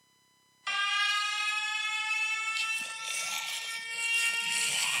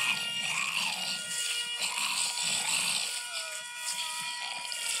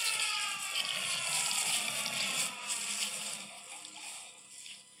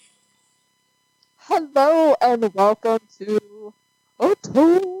Hello and welcome to A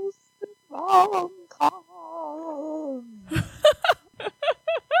Toast Rom-Com. Is that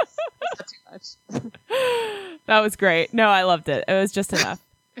too much? That was great. No, I loved it. It was just enough.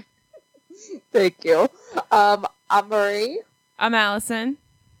 Thank you. I'm Marie. I'm Allison.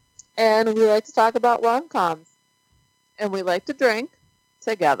 And we like to talk about rom-coms. And we like to drink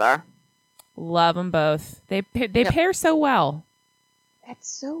together. Love them both. They pair so well. It's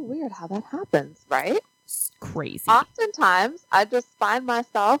so weird how that happens, right? It's crazy. Oftentimes, I just find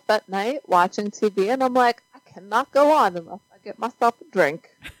myself at night watching TV and I'm like, I cannot go on unless I get myself a drink.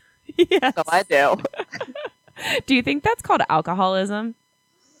 Yes. So I do. Do you think that's called alcoholism?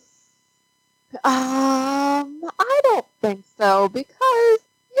 I don't think so because,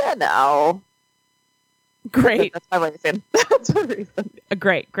 Great. That's my reason. That's my reason.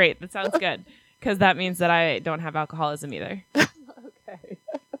 Great. That sounds good. Because that means that I don't have alcoholism either. Okay.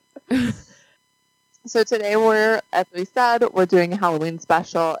 So today as we said, we're doing a Halloween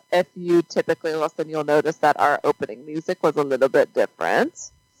special. If you typically listen, you'll notice that our opening music was a little bit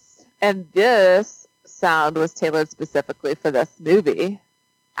different. And this sound was tailored specifically for this movie.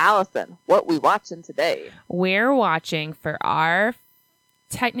 Allison, what we watching today? We're watching for our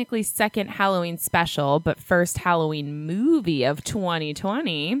technically second Halloween special, but first Halloween movie of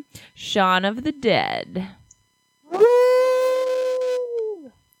 2020, Shaun of the Dead. Woo!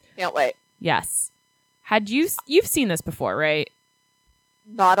 Can't wait. Yes. You've seen this before, right?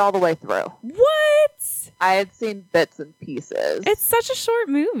 Not all the way through. What? I had seen bits and pieces. It's such a short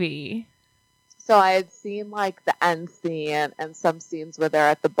movie. So I had seen like the end scene and some scenes where they're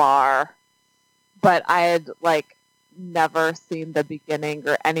at the bar, but I had like never seen the beginning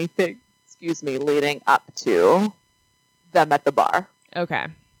or anything, leading up to them at the bar. Okay.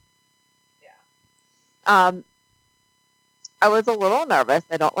 Yeah. I was a little nervous.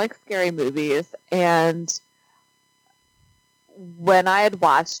 I don't like scary movies. And when I had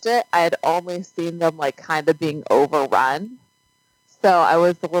watched it, I had only seen them like kind of being overrun. So I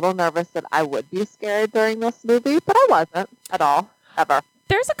was a little nervous that I would be scared during this movie, but I wasn't at all, ever.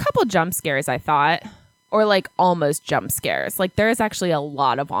 There's a couple jump scares, I thought, or like almost jump scares. Like there is actually a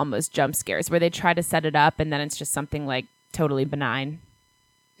lot of almost jump scares where they try to set it up and then it's just something like totally benign.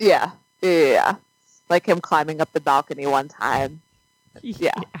 Yeah. Like him climbing up the balcony one time.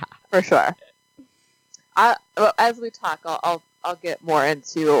 Yeah. For sure. As we talk, I'll get more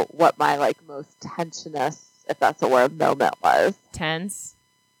into what my like most tensionous, if that's a word, moment was. Tense?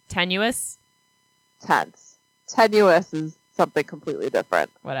 Tenuous? Tense. Tenuous is something completely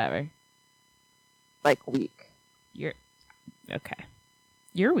different. Whatever. Like weak. Okay.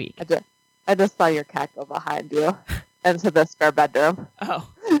 You're weak. I just saw your cat go behind you into the spare bedroom. Oh.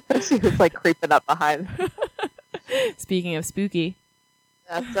 She was like creeping up behind. Speaking of spooky.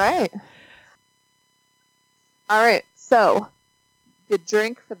 That's right. All right. So the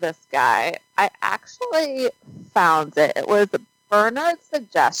drink for this guy, I actually found it. It was Bernard's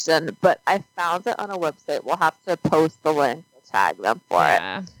suggestion, but I found it on a website. We'll have to post the link. We'll tag them for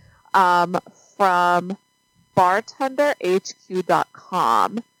it. From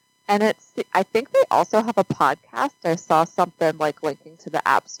bartenderhq.com. And I think they also have a podcast. I saw something like linking to the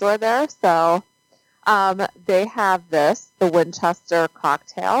App Store there. So they have the Winchester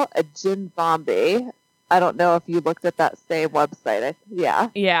cocktail, a gin zombie. I don't know if you looked at that same website.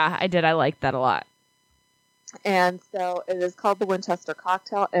 Yeah, I did. I liked that a lot. And so it is called the Winchester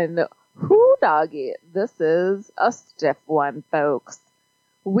cocktail. And whoo doggy, this is a stiff one, folks.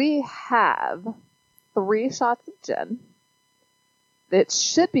 We have 3 shots of gin. It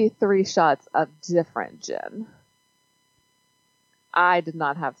should be 3 shots of different gin. I did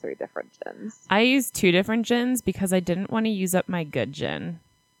not have 3 different gins. I used 2 different gins because I didn't want to use up my good gin.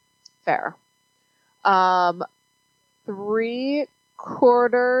 Fair.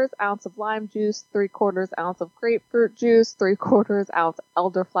 3/4 ounce of lime juice, 3/4 ounce of grapefruit juice, 3/4 ounce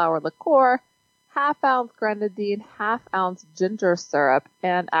elderflower liqueur, 1/2 ounce grenadine, 1/2 ounce ginger syrup,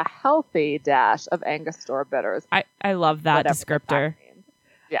 and a healthy dash of Angostura bitters. I love that descriptor.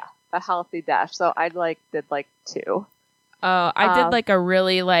 Yeah, a healthy dash. So I did 2. Oh, I did like a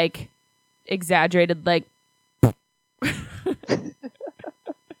really like exaggerated like.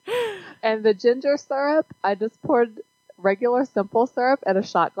 And the ginger syrup, I just poured regular simple syrup in a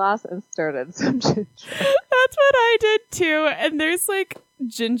shot glass and stirred in some ginger. That's what I did too. And there's like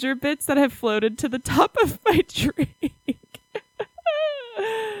ginger bits that have floated to the top of my drink.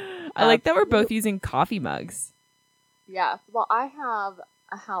 I like that we're both using coffee mugs. Yes. Well, I have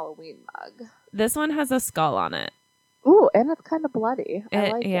a Halloween mug. This one has a skull on it. Ooh, and it's kind of bloody.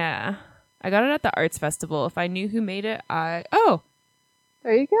 I like it. Yeah. I got it at the arts festival. If I knew who made it, Oh.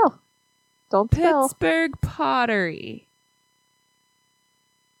 There you go. Don't spill. Pittsburgh pottery.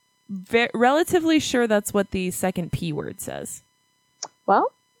 Relatively sure that's what the second P word says.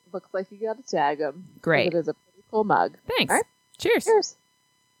 Well, looks like you got to tag him. Great. It is a pretty cool mug. Thanks. All right. Cheers. Cheers.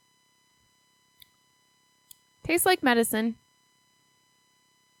 Tastes like medicine.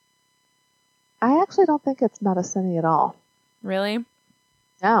 I actually don't think it's medicine-y at all. Really?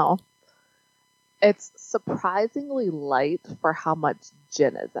 No. It's surprisingly light for how much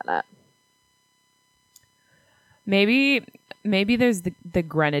gin is in it. Maybe there's the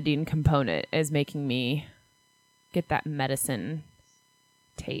grenadine component is making me get that medicine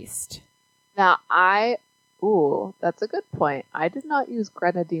taste. Now, that's a good point. I did not use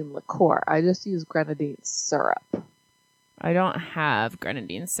grenadine liqueur. I just used grenadine syrup. I don't have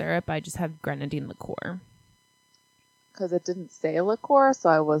grenadine syrup. I just have grenadine liqueur. Because it didn't say liqueur, so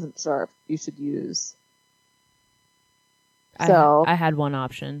I wasn't sure if you should use. So I had one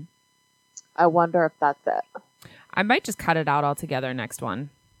option. I wonder if that's it. I might just cut it out altogether next one.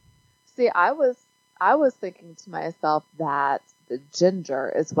 See, I was thinking to myself that the ginger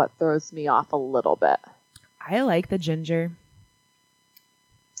is what throws me off a little bit. I like the ginger.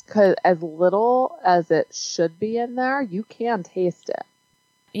 Because as little as it should be in there, you can taste it.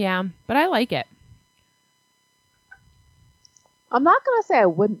 Yeah, but I like it. I'm not going to say I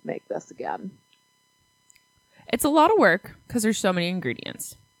wouldn't make this again. It's a lot of work because there's so many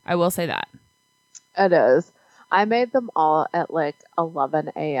ingredients. I will say that. It is. I made them all at like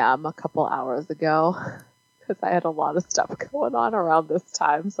 11 a.m. a couple hours ago because I had a lot of stuff going on around this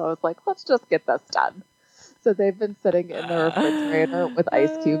time. So I was like, let's just get this done. So they've been sitting in the refrigerator with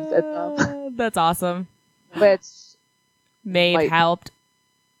ice cubes in them. That's awesome. Which may have helped.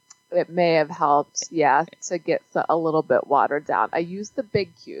 It may have helped, yeah, to get a little bit watered down. I used the big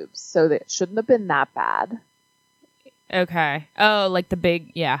cubes, so that it shouldn't have been that bad. Okay. Oh, like the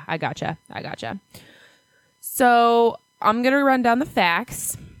big, yeah, I gotcha. So I'm going to run down the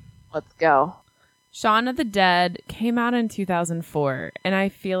facts. Let's go. Shaun of the Dead came out in 2004, and I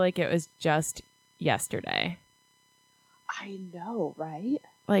feel like it was just yesterday. I know, right?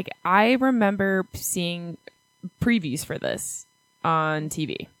 Like, I remember seeing previews for this on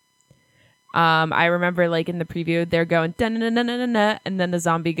TV. I remember, like, in the preview, they're going, da-na-na-na-na-na, and then the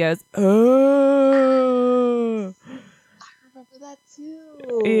zombie goes, oh. I remember that,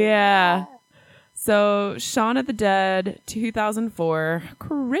 too. Yeah. So, Shaun of the Dead, 2004,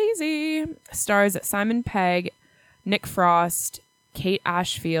 crazy. Stars Simon Pegg, Nick Frost, Kate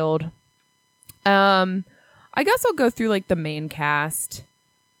Ashfield. I guess I'll go through, like, the main cast.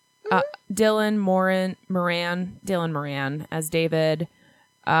 Dylan Moran as David.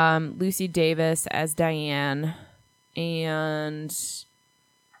 Lucy Davis as Diane, and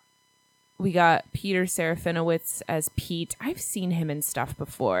we got Peter Serafinowicz as Pete. I've seen him in stuff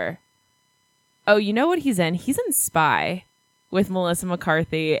before. Oh, you know what he's in? He's in Spy with Melissa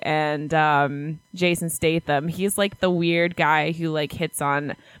McCarthy and Jason Statham. He's like the weird guy who like hits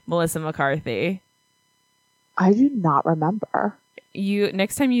on Melissa McCarthy. I do not remember.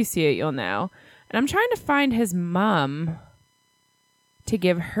 Next time you see it, you'll know. And I'm trying to find his mom to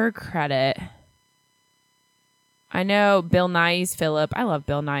give her credit. I know Bill Nighy's Philip. I love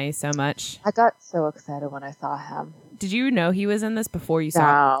Bill Nighy so much. I got so excited when I saw him. Did you know he was in this before you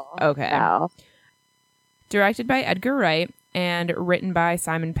saw it? Okay. No. Directed by Edgar Wright and written by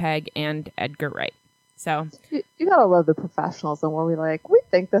Simon Pegg and Edgar Wright. So you gotta love the professionals, and where we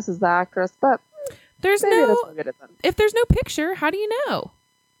think this is the actress, but if there's no picture, how do you know?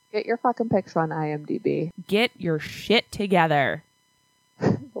 Get your fucking picture on IMDb. Get your shit together.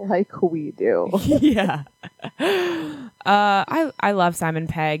 Like we do. Yeah. I love Simon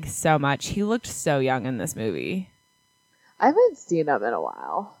Pegg so much. He looked so young in this movie. I haven't seen him in a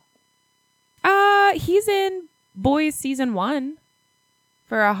while. He's in Boys season 1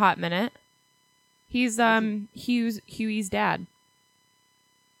 for a hot minute. He's Huey's dad.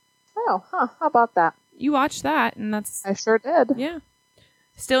 Oh, huh. How about that? You watched that, and that's... I sure did. Yeah.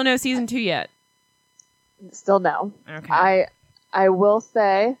 Still no season 2 yet. Still no. Okay. I will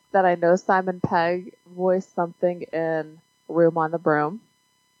say that I know Simon Pegg voiced something in Room on the Broom.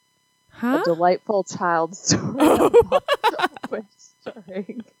 Huh? A delightful child story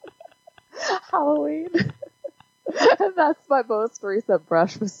during Halloween. And that's my most recent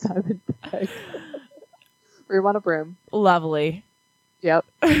brush with Simon Pegg. Room on a Broom. Lovely. Yep.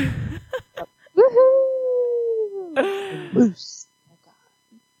 Yep. Woohoo! Whoosh. Oh, God.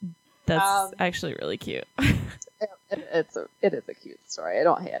 That's actually really cute. It is a cute story. I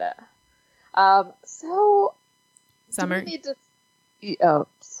don't hate it. So Summer. Do we need to? Oh,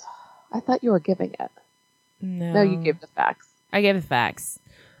 I thought you were giving it. No. No, you gave the facts. I gave the facts.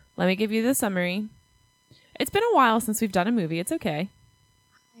 Let me give you the summary. It's been a while since we've done a movie. It's okay.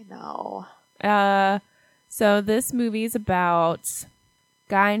 I know. So this movie is about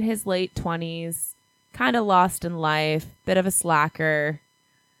guy in his late 20s, kind of lost in life, bit of a slacker,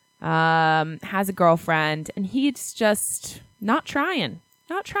 has a girlfriend, and he's just not trying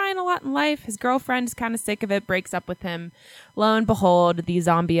a lot in life. His girlfriend is kind of sick of it, breaks up with him. Lo and behold, the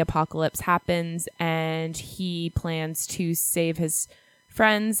zombie apocalypse happens, and he plans to save his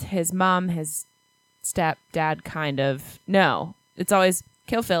friends, his mom, his stepdad, kind of. No, it's always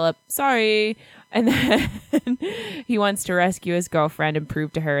kill Philip. Sorry. And then he wants to rescue his girlfriend and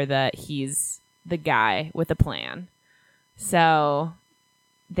prove to her that he's the guy with a plan. So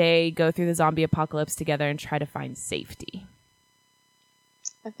they go through the zombie apocalypse together and try to find safety.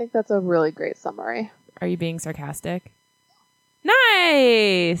 I think that's a really great summary. Are you being sarcastic?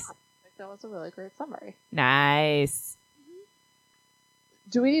 Nice. I think that was a really great summary. Nice.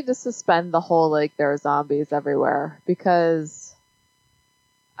 Do we need to suspend the whole, like, there are zombies everywhere? Because,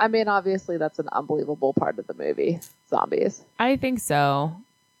 I mean, obviously that's an unbelievable part of the movie. Zombies. I think so.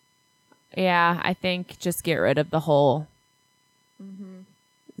 Yeah, I think just get rid of the whole the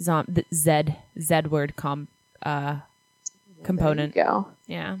Z word component. There you go.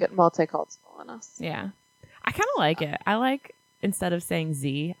 Yeah. Get multicultural on us. Yeah. I kind of like it. I like, instead of saying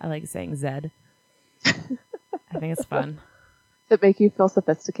Z, I like saying Z. I think it's fun. Does it make you feel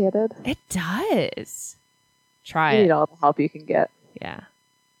sophisticated? It does. Try You it. need all the help you can get. Yeah.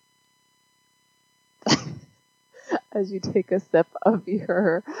 As you take a sip of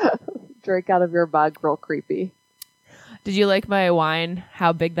your drink out of your mug, real creepy. Did you like my wine?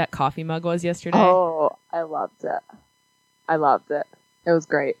 How big that coffee mug was yesterday? Oh, I loved it. It was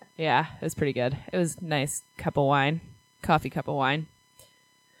great. Yeah, it was pretty good. It was a nice cup of wine. Coffee cup of wine.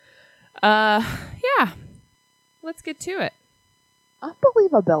 Yeah. Let's get to it.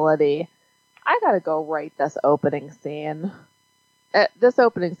 Unbelievability. I gotta go write this opening scene. This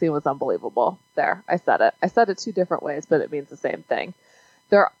opening scene was unbelievable. There, I said it. I said it two different ways, but it means the same thing.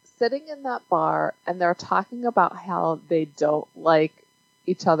 They're sitting in that bar, and they're talking about how they don't like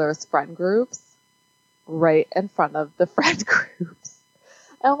each other's friend groups right in front of the friend groups.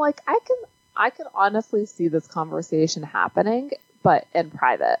 And I'm like, I can honestly see this conversation happening, but in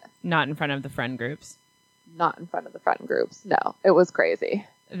private. Not in front of the friend groups. Not in front of the friend groups. No, it was crazy.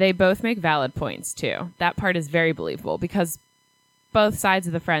 They both make valid points, too. That part is very believable because both sides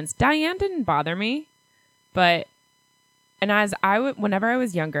of the friends. Diane didn't bother me, but, and whenever I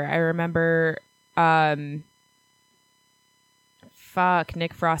was younger, I remember, Nick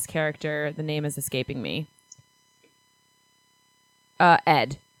Frost's character, the name is escaping me.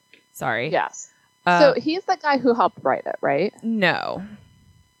 Ed. Sorry. Yes. So he's the guy who helped write it, right? No.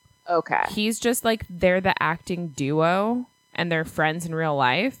 Okay. He's just like, they're the acting duo and they're friends in real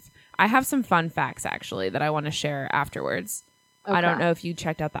life. I have some fun facts, actually, that I want to share afterwards. Okay. I don't know if you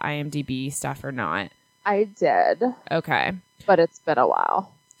checked out the IMDb stuff or not. I did. Okay. But it's been a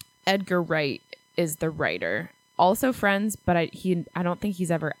while. Edgar Wright is the writer. Also friends, but I don't think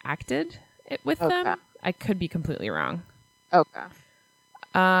he's ever acted with them. I could be completely wrong. Okay.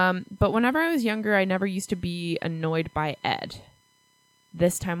 But whenever I was younger, I never used to be annoyed by Ed.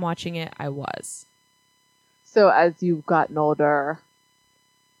 This time watching it, I was. So as you've gotten older,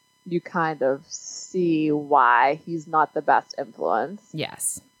 you kind of see why he's not the best influence.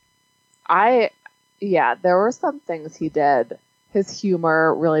 Yes. There were some things he did. His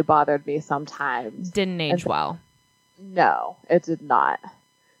humor really bothered me sometimes. Didn't age well. No, it did not.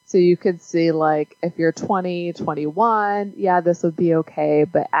 So you could see, like, if you're 20, 21, yeah, this would be okay.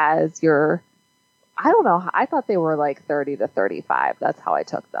 But as you're, I don't know, I thought they were like 30 to 35. That's how I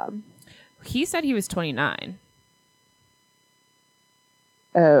took them. He said he was 29.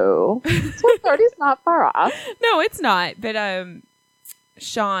 Oh, so 30's not far off. No, it's not. But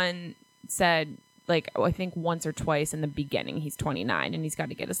Shaun said, like, I think once or twice in the beginning, he's 29 and he's got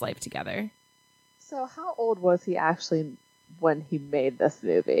to get his life together. So how old was he actually when he made this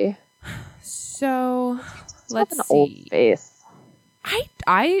movie? So let's see. Old face.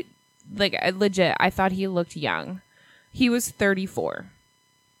 I legit, I thought he looked young. He was 34.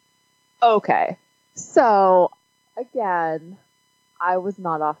 Okay. So again, I was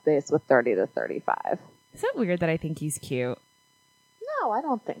not off base with 30 to 35. Is that weird that I think he's cute? No, I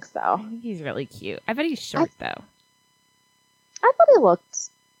don't think so. I think he's really cute. I bet he's short, though. I thought he looked,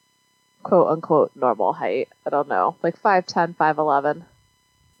 quote unquote, normal height. I don't know. Like 5'10", 5'11".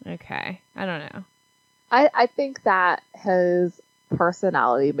 Okay. I don't know. I think that his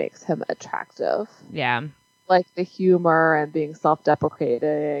personality makes him attractive. Yeah. Like the humor and being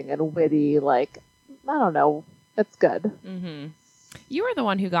self-deprecating and witty. Like, I don't know. It's good. Mm-hmm. You were the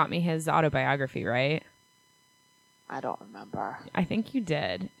one who got me his autobiography, right? I don't remember. I think you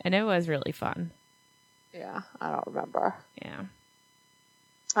did. And it was really fun. Yeah, I don't remember. Yeah.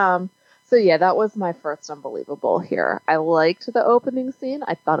 So yeah, that was my first unbelievable here. I liked the opening scene.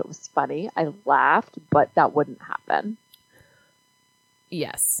 I thought it was funny. I laughed, but that wouldn't happen.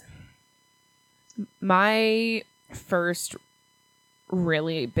 Yes. My first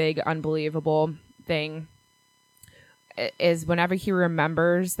really big unbelievable thing is whenever he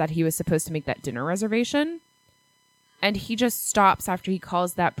remembers that he was supposed to make that dinner reservation and he just stops after he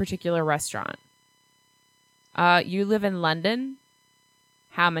calls that particular restaurant. You live in London?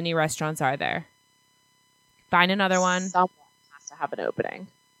 How many restaurants are there? Find another one. Someone has to have an opening.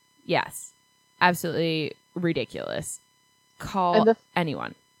 Yes. Absolutely ridiculous. Call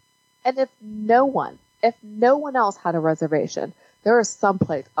anyone. And if no one else had a reservation, there is some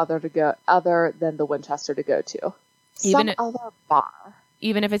place other than the Winchester to go to. Some other bar.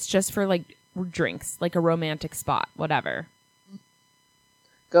 Even if it's just for like drinks, like a romantic spot, whatever.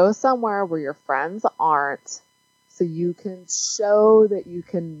 Go somewhere where your friends aren't, so you can show that you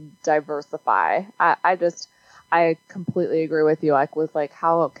can diversify. I completely agree with you. I was like,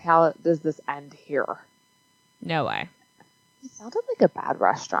 how does this end here? No way. It sounded like a bad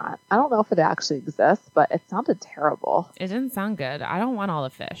restaurant. I don't know if it actually exists, but it sounded terrible. It didn't sound good. I don't want all the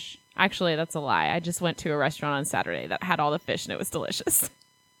fish. Actually, that's a lie. I just went to a restaurant on Saturday that had all the fish and it was delicious.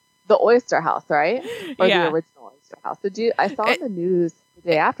 The Oyster House, right? Or yeah. The original Oyster House. I saw in the news the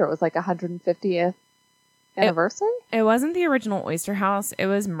day after, it was like 150th anniversary? It wasn't the original Oyster House. It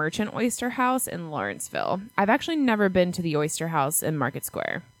was Merchant Oyster House in Lawrenceville. I've actually never been to the Oyster House in Market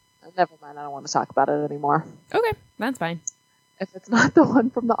Square. Never mind. I don't want to talk about it anymore. Okay, that's fine. If it's not the one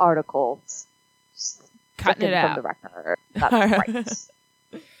from the article, just cutting it out from the record. That's right.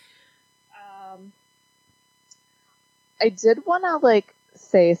 I did want to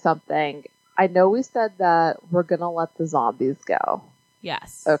say something. I know we said that we're gonna let the zombies go.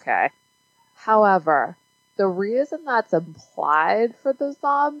 Yes. Okay. However, the reason that's implied for the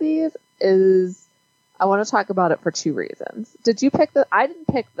zombies is I want to talk about it for two reasons. I didn't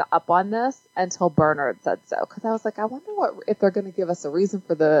pick up on this until Bernard said so, because I was like, I wonder if they're going to give us a reason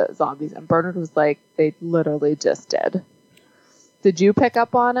for the zombies. And Bernard was like, they literally just did. Did you pick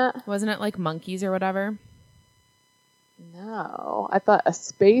up on it? Wasn't it like monkeys or whatever? No. I thought a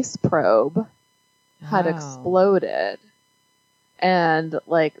space probe had exploded. And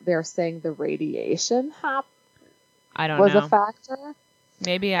they're saying the radiation was a factor.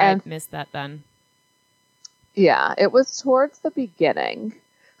 Maybe I missed that then. Yeah, it was towards the beginning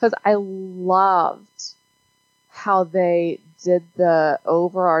because I loved how they did the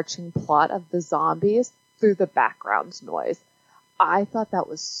overarching plot of the zombies through the background noise. I thought that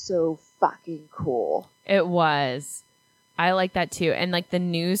was so fucking cool. It was. I like that too. And the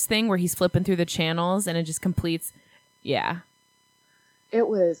news thing where he's flipping through the channels and it just completes. Yeah. It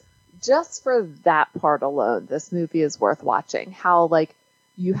was just for that part alone. This movie is worth watching. How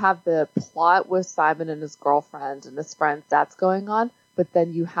you have the plot with Simon and his girlfriend and his friends that's going on, but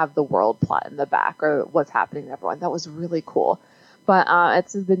then you have the world plot in the back or what's happening to everyone. That was really cool. But it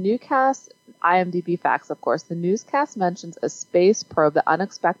says the newscast, IMDb facts, of course, the newscast mentions a space probe that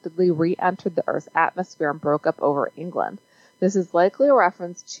unexpectedly re-entered the Earth's atmosphere and broke up over England. This is likely a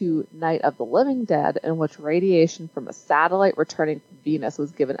reference to Night of the Living Dead, in which radiation from a satellite returning from Venus was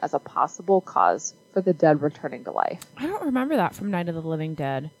given as a possible cause for the dead returning to life. I don't remember that from Night of the Living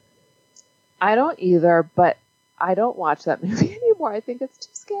Dead. I don't either, but I don't watch that movie anymore. I think it's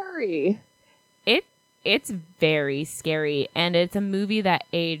too scary. It's very scary, and it's a movie that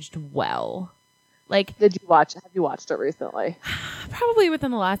aged well. Have you watched it recently? Probably within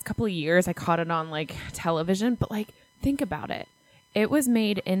the last couple of years. I caught it on television, but think about it. It was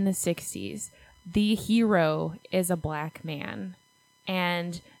made in the 60s. The hero is a black man.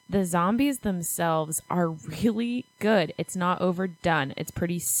 And the zombies themselves are really good. It's not overdone. It's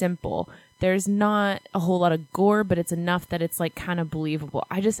pretty simple. There's not a whole lot of gore, but it's enough that it's kind of believable.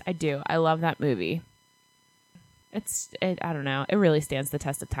 I do. I love that movie. I don't know. It really stands the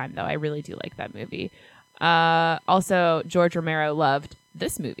test of time, though. I really do like that movie. Also, George Romero loved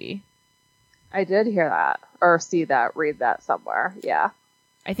this movie. I did hear that or see that, read that somewhere. Yeah.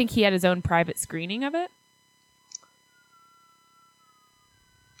 I think he had his own private screening of it.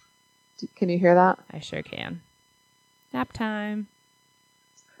 Can you hear that? I sure can. Nap time.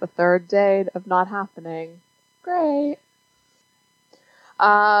 The third day of not happening. Great.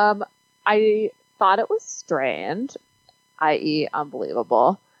 I thought it was strange, i.e.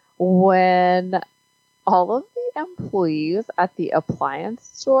 unbelievable, when all of the employees at the appliance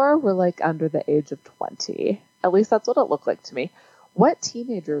store were under the age of 20. At least that's what it looked like to me. what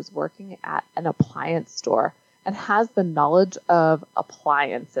teenager is working at an appliance store and has the knowledge of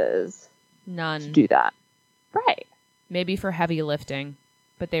appliances None. to do that? Right. Maybe for heavy lifting,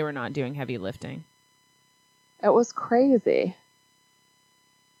 but they were not doing heavy lifting. It was crazy.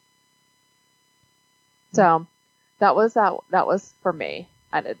 So that was for me.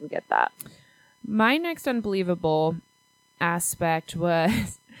 I didn't get that. My next unbelievable aspect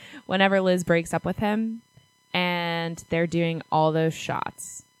was whenever Liz breaks up with him and they're doing all those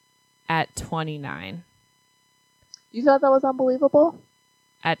shots at 29. You thought that was unbelievable?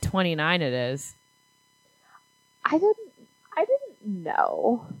 At 29 it is. I didn't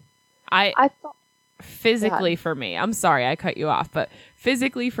know. I thought physically for me, I'm sorry I cut you off, but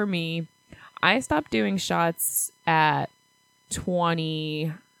physically for me, I stopped doing shots at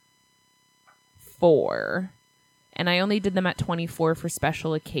 24 and I only did them at 24 for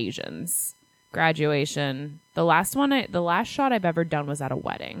special occasions. Graduation. The last shot I've ever done was at a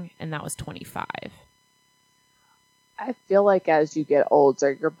wedding, and that was 25. I feel like as you get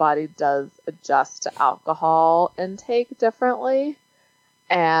older, your body does adjust to alcohol intake differently,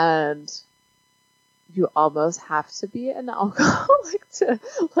 and you almost have to be an alcoholic to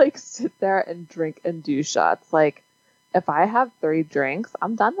like sit there and drink and do shots. Like if I have 3 drinks,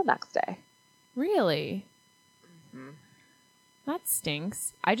 I'm done the next day. Really? Mm-hmm. That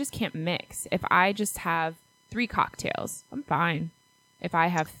stinks. I just can't mix. If I just have 3 cocktails, I'm fine. If I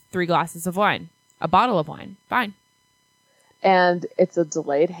have 3 glasses of wine, a bottle of wine, fine. And it's a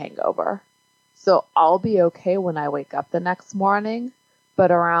delayed hangover. So I'll be okay when I wake up the next morning,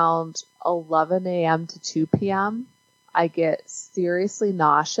 but around 11 a.m. to 2 p.m., I get seriously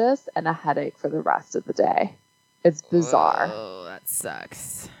nauseous and a headache for the rest of the day. It's bizarre. Oh, that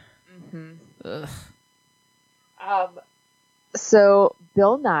sucks. Mm-hmm. Ugh. So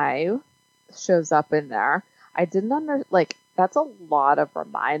Bill Nye shows up in there. I didn't that's a lot of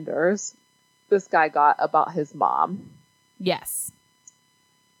reminders this guy got about his mom. Yes.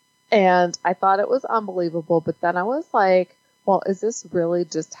 And I thought it was unbelievable, but then I was like, well, is this really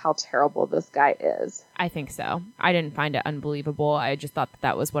just how terrible this guy is? I think so. I didn't find it unbelievable. I just thought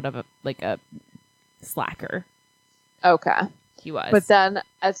that was what of a slacker. Okay. He was. But then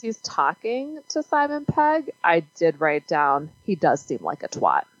as he's talking to Simon Pegg, I did write down he does seem like a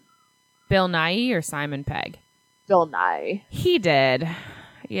twat. Bill Nye or Simon Pegg? Bill Nye. He did.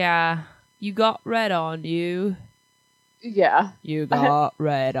 Yeah. You got red on you. Yeah. You got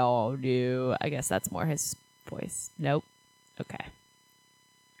red on you. I guess that's more his voice. Nope. Okay.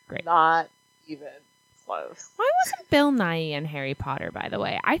 Great. Not even close. Why wasn't Bill Nye in Harry Potter, by the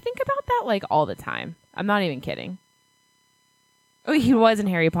way? I think about that like all the time. I'm not even kidding. Oh, he was in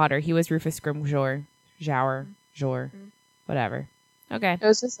Harry Potter. He was Rufus Grimjour. Whatever. Okay. It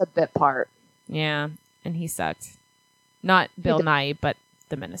was just a bit part. Yeah. And he sucked. Not Bill Nye, but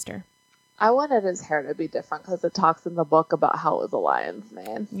the minister. I wanted his hair to be different because it talks in the book about how it was a lion's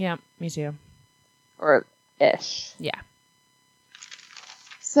mane. Yeah, me too. Or ish. Yeah.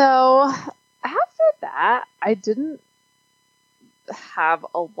 So after that, I didn't have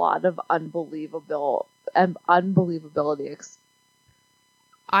a lot of unbelievability.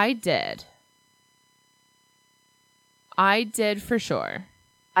 I did. I did for sure.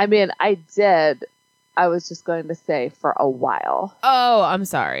 I mean, I did. I was just going to say for a while. Oh, I'm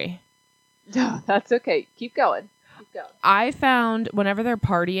sorry. No, that's okay. Keep going. Keep going. I found whenever they're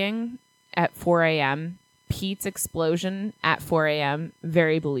partying at 4 a.m., Pete's explosion at 4 a.m.,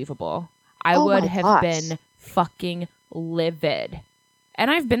 very believable. I would have been fucking livid.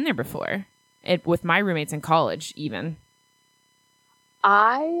 And I've been there before. With my roommates in college, even.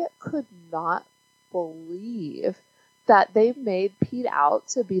 I could not believe that they made Pete out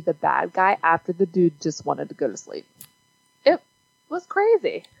to be the bad guy after the dude just wanted to go to sleep. It was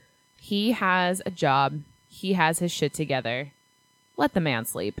crazy. He has a job. He has his shit together. Let the man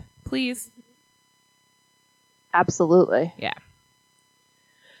sleep, please. Absolutely. Yeah.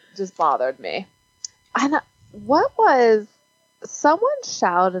 Just bothered me. And what was... Someone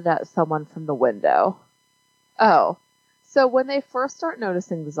shouted at someone from the window. Oh. So when they first start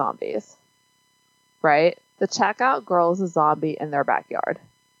noticing the zombies, right? The checkout girl is a zombie in their backyard.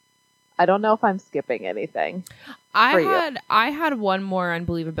 I don't know if I'm skipping anything. I had one more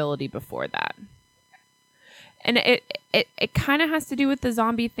unbelievability before that. And it kind of has to do with the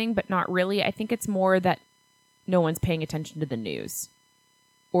zombie thing, but not really. I think it's more that no one's paying attention to the news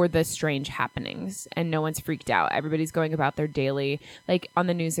or the strange happenings and no one's freaked out. Everybody's going about their daily, like on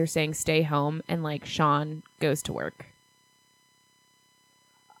the news, they're saying stay home and like Shaun goes to work.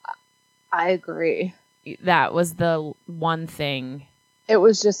 I agree. That was the one thing. It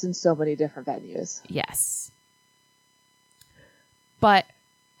was just in so many different venues. Yes. But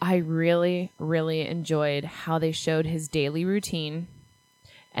I really, really enjoyed how they showed his daily routine.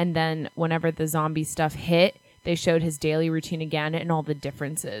 And then whenever the zombie stuff hit, they showed his daily routine again and all the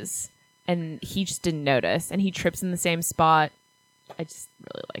differences. And he just didn't notice. And he trips in the same spot. I just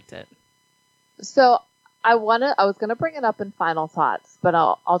really liked it. So I was gonna bring it up in final thoughts, but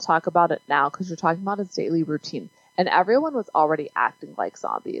I'll talk about it now because you're talking about his daily routine. And everyone was already acting like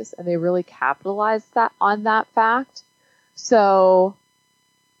zombies, and they really capitalized on that fact. So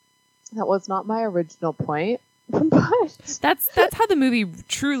that was not my original point, but that's how the movie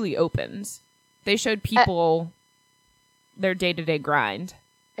truly opens. They showed people their day-to-day grind.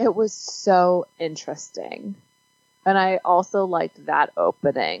 It was so interesting, and I also liked that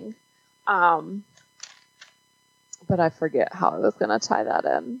opening. But I forget how I was going to tie that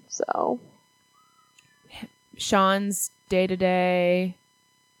in. So Shaun's day-to-day,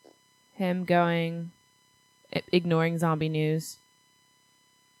 him ignoring zombie news.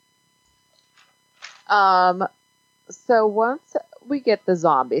 So once we get the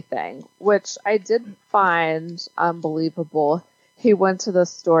zombie thing, which I did find unbelievable, he went to the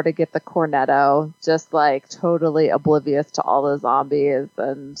store to get the cornetto, just like totally oblivious to all the zombies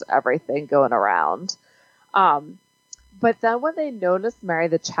and everything going around. But then when they notice Mary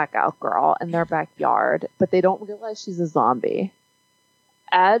the checkout girl in their backyard, but they don't realize she's a zombie,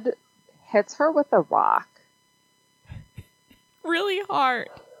 Ed hits her with a rock. Really hard.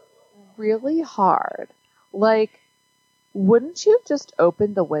 Really hard. Like, wouldn't you have just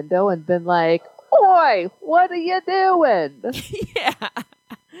opened the window and been like, "Oi, what are you doing?" Yeah.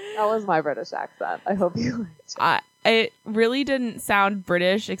 That was my British accent. I hope you liked it. It really didn't sound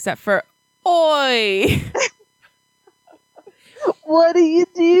British except for, "Oi." What are you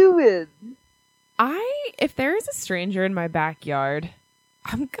doing? If there is a stranger in my backyard,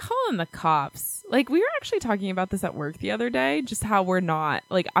 I'm calling the cops. Like, we were actually talking about this at work the other day, just how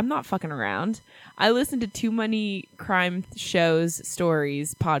I'm not fucking around. I listen to too many crime shows,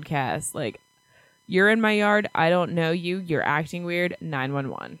 stories, podcasts. Like, you're in my yard, I don't know you, you're acting weird,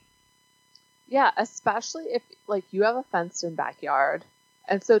 911. Yeah, especially if, like, you have a fenced-in backyard,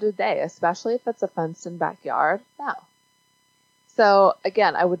 and so did they, especially if it's a fenced-in backyard. No. So,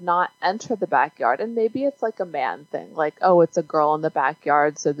 again, I would not enter the backyard, and maybe it's like a man thing, like, oh, it's a girl in the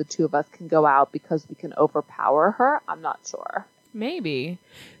backyard, so the two of us can go out because we can overpower her. I'm not sure. Maybe.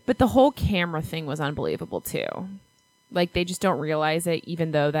 But the whole camera thing was unbelievable, too. Like, they just don't realize it,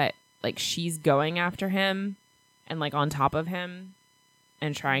 even though that, like, she's going after him and, like, on top of him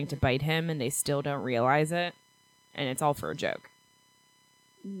and trying to bite him, and they still don't realize it. And it's all for a joke.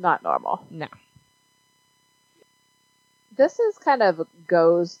 Not normal. No. This is kind of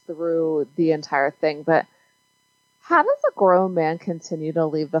goes through the entire thing, but how does a grown man continue to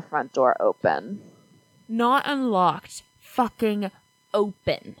leave the front door open? Not unlocked. Fucking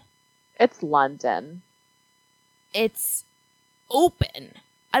open. It's London. It's open.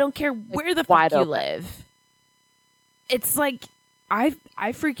 I don't care where the fuck you live. It's like, I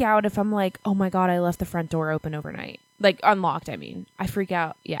freak out if I'm like, oh my God, I left the front door open overnight. Like, unlocked, I mean. I freak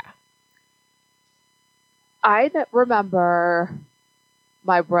out, yeah. I remember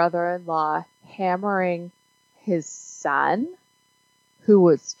my brother-in-law hammering his son, who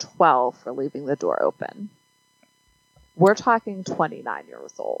was 12, for leaving the door open. We're talking 29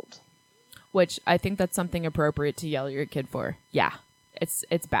 years old. Which I think that's something appropriate to yell at your kid for. Yeah, it's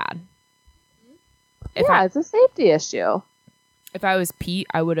bad. It's a safety issue. If I was Pete,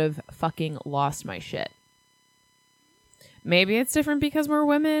 I would have fucking lost my shit. Maybe it's different because we're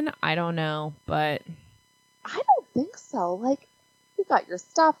women. I don't know, but I don't think so. Like, you got your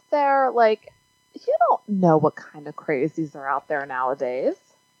stuff there. Like, you don't know what kind of crazies are out there nowadays.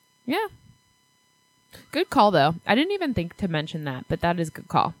 Yeah. Good call, though. I didn't even think to mention that, but that is a good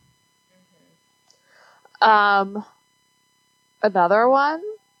call. Another one,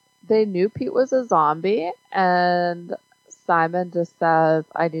 they knew Pete was a zombie, and Simon just says,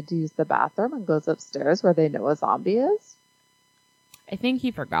 I need to use the bathroom, and goes upstairs where they know a zombie is. I think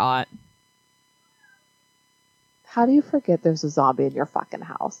he forgot. How do you forget there's a zombie in your fucking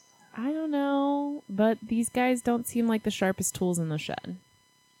house? I don't know, but these guys don't seem like the sharpest tools in the shed.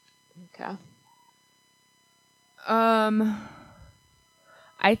 Okay. I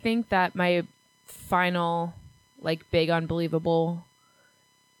think that my final, like, big unbelievable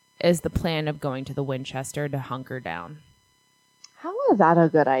is the plan of going to the Winchester to hunker down. How is that a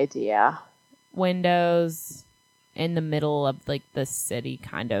good idea? Windows in the middle of, like, the city,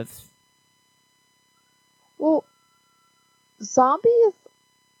 kind of. Well, zombies,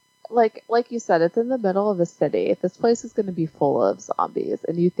 like you said, it's in the middle of a city. This place is going to be full of zombies,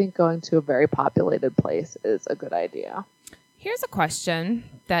 and you think going to a very populated place is a good idea. Here's a question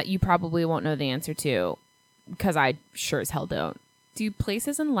that you probably won't know the answer to, because I sure as hell don't. Do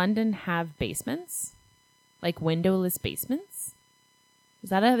places in London have basements? Like windowless basements?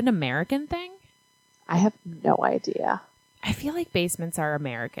 Is that an American thing? I have no idea. I feel like basements are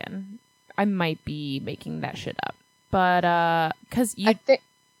American. I might be making that shit up. But, because I think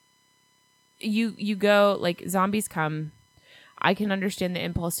you go, like, zombies come. I can understand the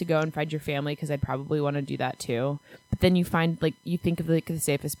impulse to go and find your family because I'd probably want to do that too. But then you find, like, you think of, like, the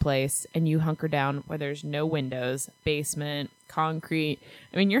safest place and you hunker down where there's no windows, basement, concrete.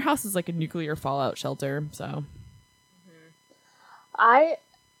 I mean, your house is like a nuclear fallout shelter, so. I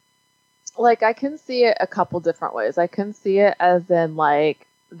can see it a couple different ways. I can see it as in, like,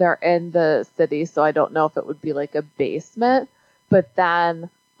 they're in the city, so I don't know if it would be like a basement, but then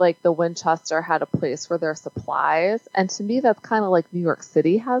like the Winchester had a place for their supplies, and to me that's kind of like New York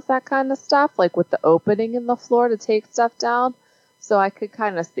City has that kind of stuff, like with the opening in the floor to take stuff down, so I could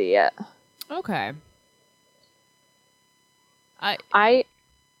kind of see it. Okay. Go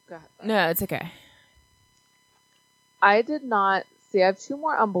ahead. No, it's okay. I did not see. I have two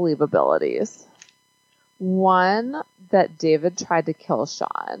more unbelievabilities. One, that David tried to kill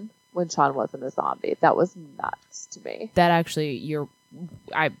Shaun when Shaun wasn't a zombie. That was nuts to me. That actually,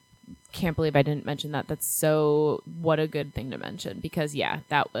 I can't believe I didn't mention that. That's so, what a good thing to mention. Because, yeah,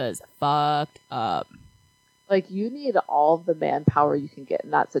 that was fucked up. Like, you need all the manpower you can get in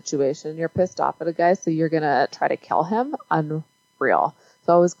that situation. You're pissed off at a guy, so you're going to try to kill him? Unreal.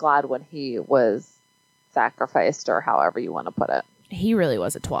 So I was glad when he was sacrificed, or however you want to put it. He really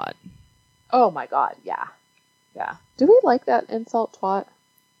was a twat. Oh my god, yeah. Yeah. Do we like that insult, twat?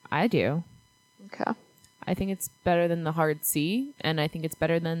 I do. Okay. I think it's better than the hard C, and I think it's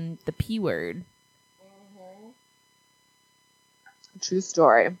better than the P word. Mm-hmm. True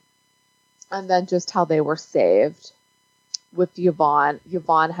story. And then just how they were saved with Yvonne.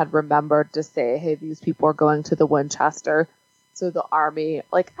 Yvonne had remembered to say, hey, these people are going to the Winchester. So the army,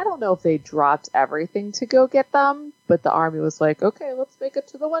 like, I don't know if they dropped everything to go get them, but the army was like, okay, let's make it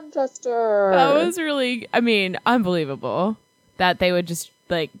to the Winchester. That was really, I mean, unbelievable that they would just,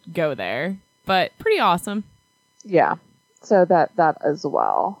 like, go there. But pretty awesome. Yeah. So that as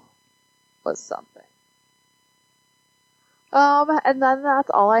well was something. And then that's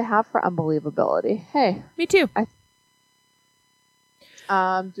all I have for unbelievability. Hey. Me too.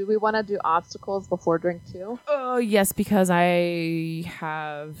 Do we want to do obstacles before drink 2? Oh, yes, because I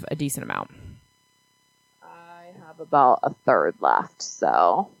have a decent amount. I have about a third left,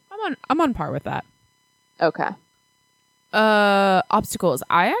 so I'm on par with that. Okay. Obstacles.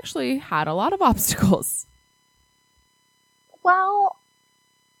 I actually had a lot of obstacles. Well,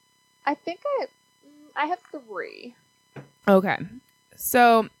 I think I have 3. Okay.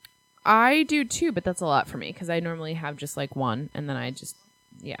 So I do 2, but that's a lot for me because I normally have just like 1, and then I just,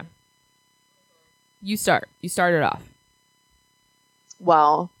 yeah. You start. You start it off.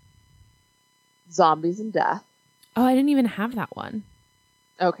 Well, zombies and death. Oh, I didn't even have that one.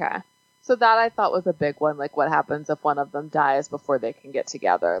 Okay. So that I thought was a big one. Like, what happens if one of them dies before they can get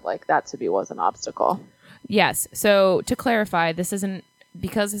together? Like, that to me was an obstacle. Yes. So to clarify, this isn't,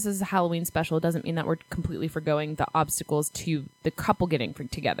 because this is a Halloween special, it doesn't mean that we're completely forgoing the obstacles to the couple getting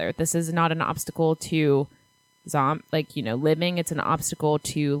together. This is not an obstacle to living. It's an obstacle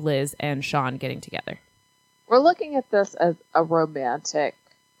to Liz and Shaun getting together. We're looking at this as a romantic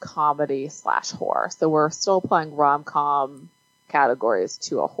comedy / horror. So we're still applying rom-com categories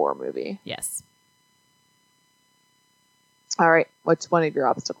to a horror movie. Yes. All right. What's one of your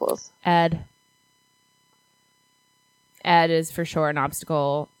obstacles? Ed is for sure an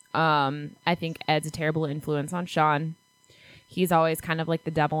obstacle. I think Ed's a terrible influence on Shaun. He's always kind of like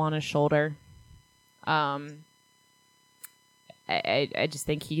the devil on his shoulder. I just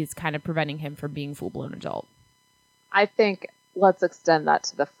think he's kind of preventing him from being full-blown adult. I think let's extend that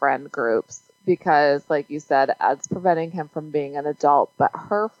to the friend groups because, like you said, Ed's preventing him from being an adult, but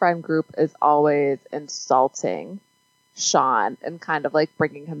her friend group is always insulting Shaun and kind of like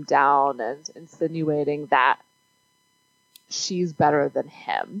bringing him down and insinuating that she's better than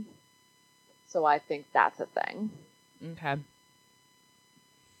him. So I think that's a thing. Okay.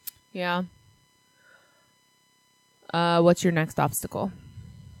 Yeah. What's your next obstacle?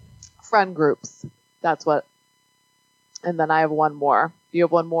 Friend groups. That's what. And then I have one more. You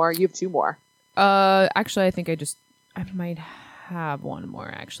have one more? You have 2 more. Actually, I think I might have one more,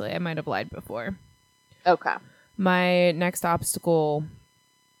 actually. I might have lied before. Okay. My next obstacle,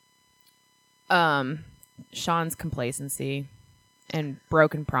 Shaun's complacency and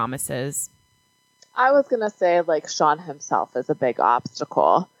broken promises. I was going to say, like, Shaun himself is a big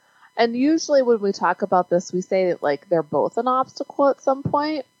obstacle. And usually when we talk about this, we say that, like, they're both an obstacle at some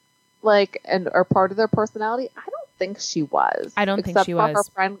point, like, and are part of their personality. I don't think she was. I don't think she except for her was.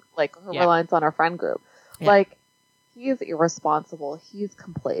 friend, like, her Yeah. reliance on her friend group. Yeah. Like, he's irresponsible. He's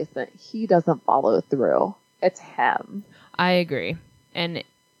complacent. He doesn't follow through. It's him. I agree. And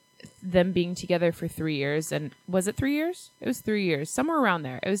them being together for 3 years, and was it 3 years? It was 3 years, somewhere around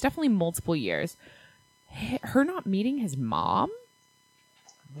there. It was definitely multiple years. Her not meeting his mom?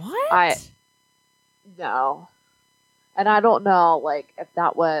 What? No. And I don't know, like, if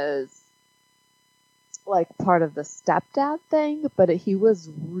that was, like, part of the stepdad thing, but he was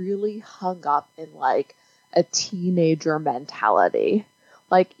really hung up in, like, a teenager mentality.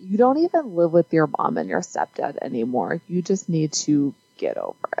 Like, you don't even live with your mom and your stepdad anymore. You just need to get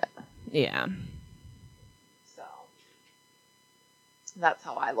over it. Yeah. So that's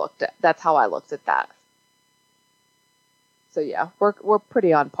how I looked at that. So yeah, we're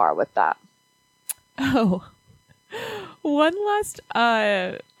pretty on par with that. Oh, one last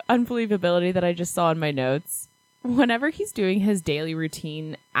unbelievability that I just saw in my notes. Whenever he's doing his daily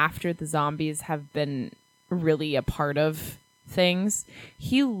routine after the zombies have been really a part of things,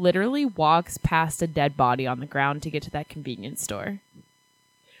 he literally walks past a dead body on the ground to get to that convenience store.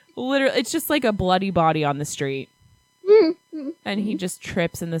 Literally, it's just like a bloody body on the street. And he just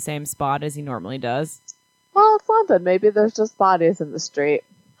trips in the same spot as he normally does. Well, it's London. Maybe there's just bodies in the street.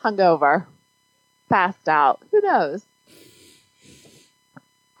 Hungover. Passed out. Who knows?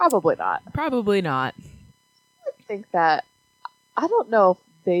 Probably not. Probably not. I think that... I don't know if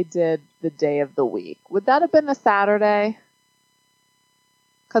they did the day of the week. Would that have been a Saturday?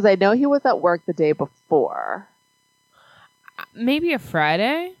 Because I know he was at work the day before. Maybe a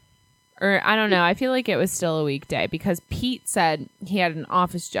Friday? Or I don't know. I feel like it was still a weekday because Pete said he had an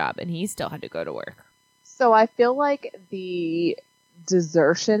office job and he still had to go to work. So I feel like the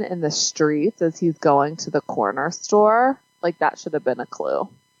desertion in the streets as he's going to the corner store, like, that should have been a clue.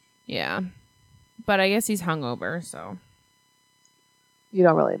 Yeah. But I guess he's hungover, so. You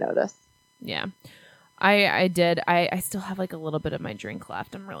don't really notice. Yeah. I did. I still have like a little bit of my drink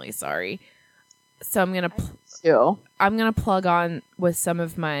left. I'm really sorry. So I'm going to plug on with some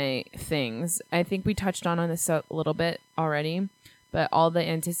of my things. I think we touched on this a little bit already, but all the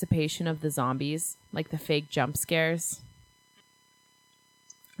anticipation of the zombies, like the fake jump scares.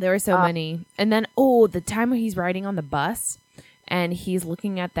 There were so many. And then, the time when he's riding on the bus and he's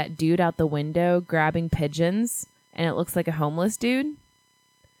looking at that dude out the window grabbing pigeons and it looks like a homeless dude.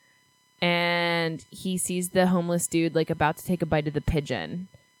 And he sees the homeless dude like about to take a bite of the pigeon.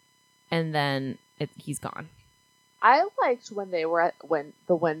 And then he's gone. I liked when they were at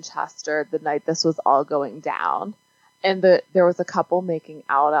the Winchester the night this was all going down, and there was a couple making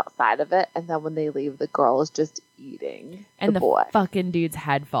out outside of it, and then when they leave, the girl is just eating and the boy. Fucking dude's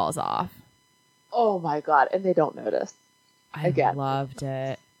head falls off. Oh my god! And they don't notice. I loved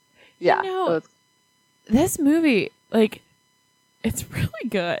it. Yeah, this movie, like, it's really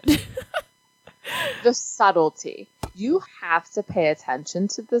good. The subtlety. You have to pay attention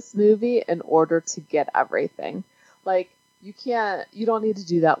to this movie in order to get everything. Like, you don't need to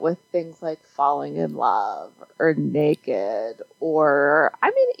do that with things like Falling in Love or Naked or,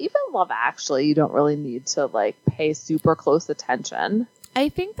 I mean, even Love Actually, you don't really need to, like, pay super close attention. I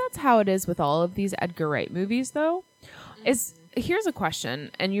think that's how it is with all of these Edgar Wright movies, though. Here's a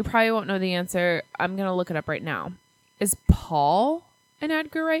question, and you probably won't know the answer. I'm going to look it up right now. Is Paul an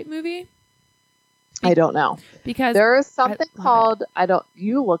Edgar Wright movie? I don't know. Because there is something called,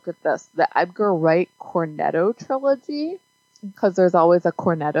 you look at this, the Edgar Wright Cornetto trilogy, because there's always a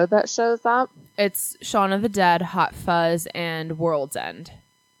Cornetto that shows up. It's Shaun of the Dead, Hot Fuzz, and World's End.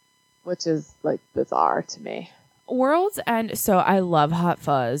 Which is, like, bizarre to me. World's End, so I love Hot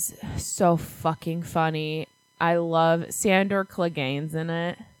Fuzz. So fucking funny. I love Sandor Clegane's in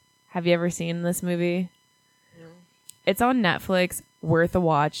it. Have you ever seen this movie? No. It's on Netflix. Worth a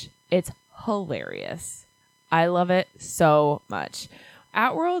watch. It's hilarious. I love it so much.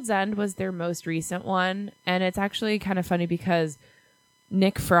 At World's End was their most recent one, and it's actually kind of funny because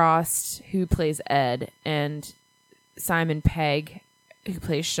Nick Frost, who plays Ed, and Simon Pegg, who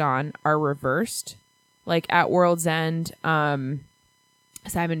plays Shaun, are reversed. Like, at World's End, Simon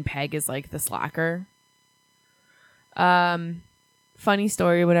Pegg is like the slacker. Funny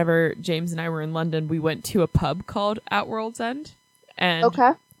story, whenever James and I were in London, we went to a pub called At World's End, and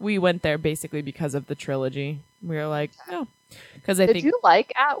we went there basically because of the trilogy. We were like, no. Because Did you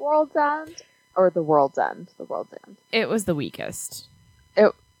like At World's End or The World's End? The World's End. It was the weakest.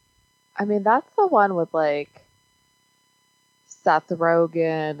 I mean, that's the one with, like, Seth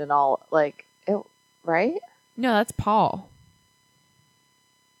Rogen and all, like, it, right? No, that's Paul.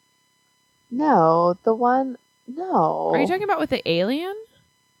 No, the one. No. Are you talking about with the alien?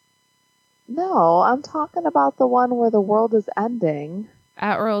 No, I'm talking about the one where the world is ending.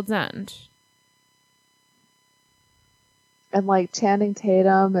 At World's End. And like Channing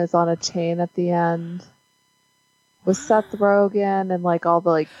Tatum is on a chain at the end with Seth Rogen and like all the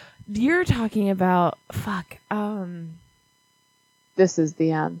like. You're talking about This is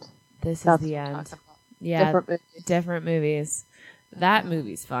the end. This That's is the what I'm end. talking about. Yeah, different movies. That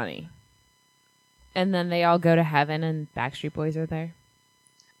movie's funny. And then they all go to heaven and Backstreet Boys are there.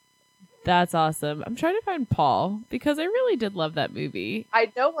 That's awesome. I'm trying to find Paul because I really did love that movie.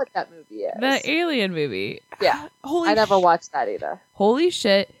 I know what that movie is. The Alien movie. Yeah. I never watched that either. Holy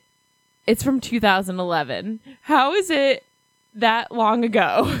shit. It's from 2011. How is it that long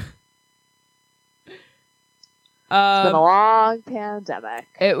ago? It's been a long pandemic.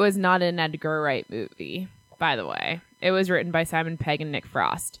 It was not an Edgar Wright movie, by the way. It was written by Simon Pegg and Nick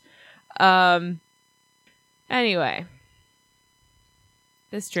Frost. Anyway.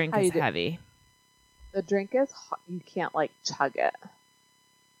 This drink is heavy. The drink is hot. You can't like chug it.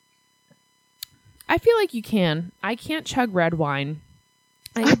 I feel like you can. I can't chug red wine.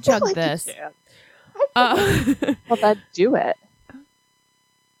 I can chug like this. Well, then do it.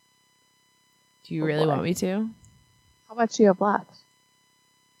 Do you really want me to? How much do you have left?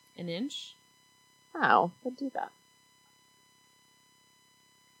 An inch? Oh, then do that.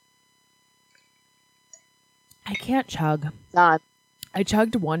 I can't chug. Done. I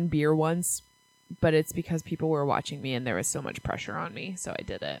chugged one beer once, but it's because people were watching me and there was so much pressure on me, so I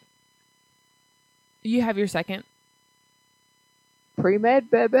did it. You have your second?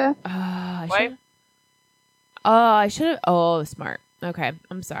 Pre-made, baby. I should have. Oh, smart. Okay,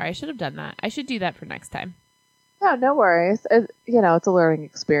 I'm sorry. I should have done that. I should do that for next time. No worries. It's a learning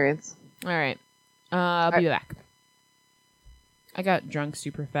experience. All right. I'll be back. I got drunk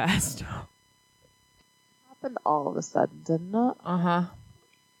super fast. Happened all of a sudden, didn't it? Uh-huh.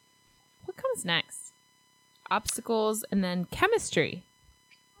 What comes next? Obstacles and then chemistry.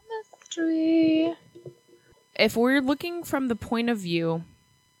 Chemistry. If we're looking from the point of view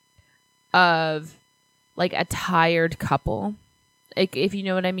of like a tired couple, like if you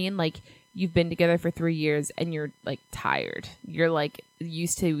know what I mean, like you've been together for 3 years and you're like tired. You're like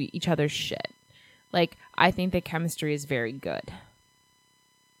used to each other's shit. Like I think that chemistry is very good.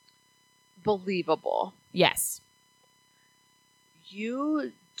 Believable. Yes.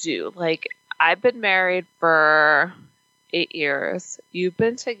 You do. Like, I've been married for 8 years. You've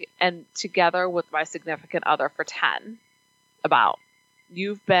been together with my significant other for 10. About.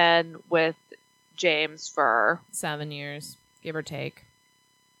 You've been with James for 7 years, give or take.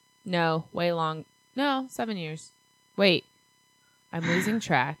 No, way long. No, 7 years. Wait, I'm losing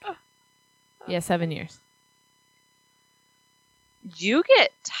track. Yeah, 7 years. You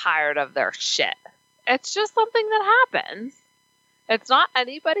get tired of their shit. It's just something that happens. It's not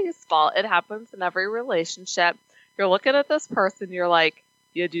anybody's fault. It happens in every relationship. You're looking at this person, you're like,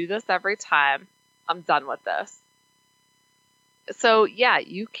 you do this every time. I'm done with this. So yeah,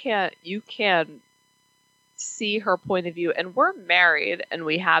 you can see her point of view, and we're married and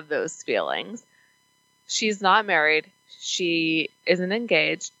we have those feelings. She's not married. She isn't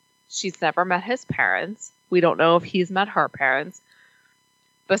engaged. She's never met his parents. We don't know if he's met her parents.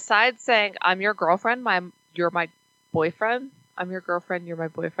 Besides saying, I'm your girlfriend, you're my boyfriend. I'm your girlfriend, you're my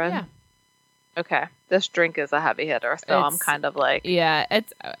boyfriend. Yeah. Okay. This drink is a heavy hitter, so I'm kind of like... Yeah,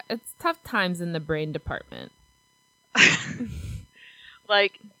 it's tough times in the brain department.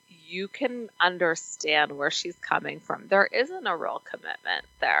 Like, you can understand where she's coming from. There isn't a real commitment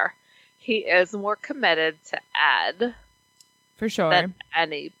there. He is more committed to Ed. For sure. Than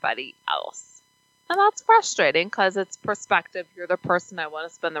anybody else. And that's frustrating because it's perspective. You're the person I want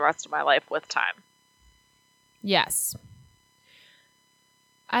to spend the rest of my life with time. Yes.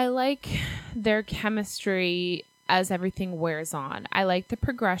 I like their chemistry as everything wears on. I like the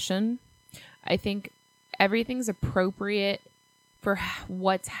progression. I think everything's appropriate for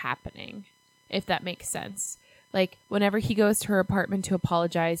what's happening, if that makes sense. Like, whenever he goes to her apartment to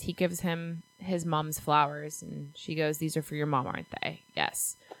apologize, he gives him his mom's flowers, and she goes, "These are for your mom, aren't they?"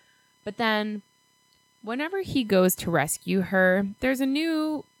 Yes. But then, whenever he goes to rescue her, there's a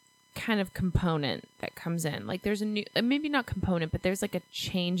new kind of component that comes in. Like, there's a new, maybe not component, but there's like a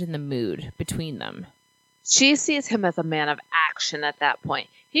change in the mood between them. She sees him as a man of action at that point.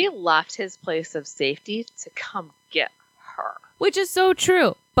 He left his place of safety to come get her. Which is so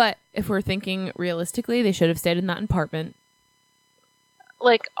true. But if we're thinking realistically, they should have stayed in that apartment.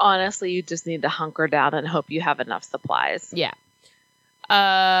 Like, honestly, you just need to hunker down and hope you have enough supplies. Yeah.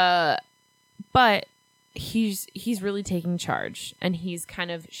 But he's really taking charge, and he's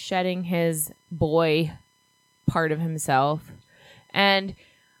kind of shedding his boy part of himself. And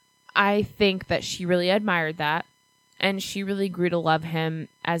I think that she really admired that, and she really grew to love him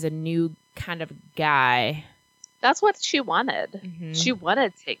as a new kind of guy. That's what she wanted. Mm-hmm. She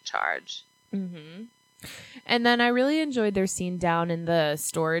wanted to take charge. Mm-hmm. And then I really enjoyed their scene down in the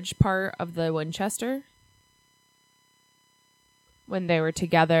storage part of the Winchester when they were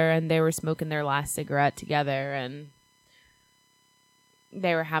together and they were smoking their last cigarette together and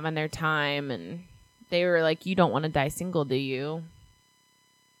they were having their time, and they were like, "You don't want to die single, do you?"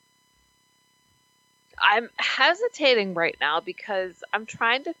 I'm hesitating right now because I'm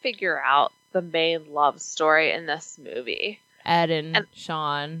trying to figure out the main love story in this movie. Ed and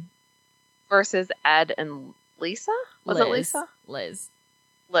Shaun. Versus Ed and Lisa? Was it Lisa? Liz.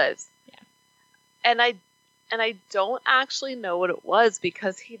 Yeah. And I don't actually know what it was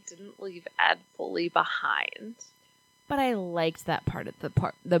because he didn't leave Ed fully behind. But I liked that part of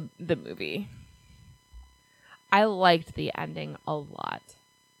the movie. I liked the ending a lot.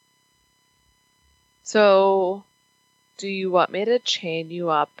 So, do you want me to chain you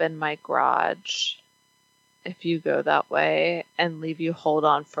up in my garage if you go that way and leave you hold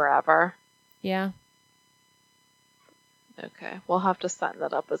on forever? Yeah. Okay. We'll have to sign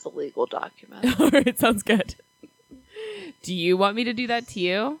that up as a legal document. All right, sounds good. Do you want me to do that to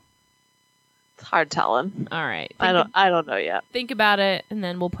you? It's hard telling. All right. I don't know yet. Think about it, and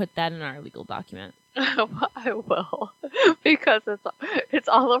then we'll put that in our legal document. I will, because it's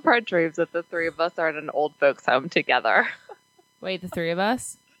all of our dreams that the three of us are in an old folks' home together. Wait, the three of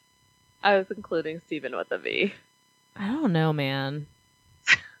us? I was including Steven with a V. I don't know, man.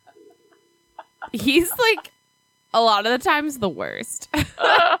 He's like a lot of the times the worst.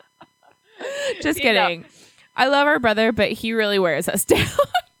 Just kidding. I love our brother, but he really wears us down.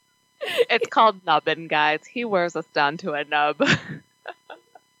 It's called nubbin, guys. He wears us down to a nub.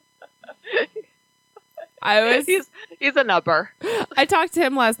 He's a nubber. I talked to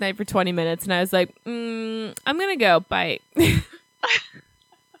him last night for 20 minutes, and I was like, I'm gonna go. Bye.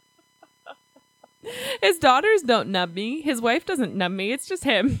 His daughters don't nub me. His wife doesn't nub me. It's just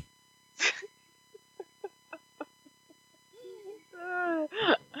him.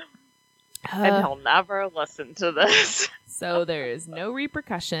 And he'll never listen to this. So there is no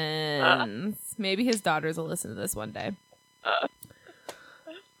repercussions. Maybe his daughters will listen to this one day.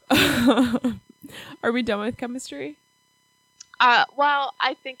 Are we done with chemistry? Well,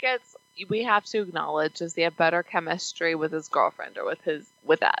 I think we have to acknowledge is he had better chemistry with his girlfriend or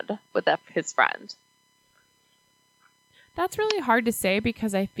with Ed, his friend. That's really hard to say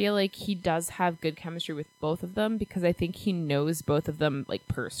because I feel like he does have good chemistry with both of them because I think he knows both of them like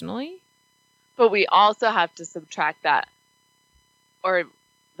personally. But we also have to subtract that or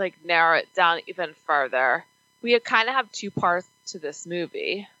like narrow it down even further. We kind of have two parts to this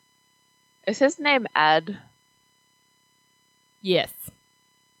movie. Is his name Ed? Yes.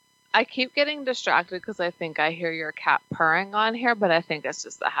 I keep getting distracted because I think I hear your cat purring on here, but I think it's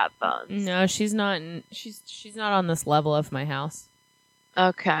just the headphones. No, she's not. She's not on this level of my house.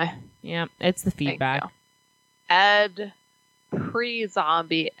 Okay. Yeah, it's the feedback. Ed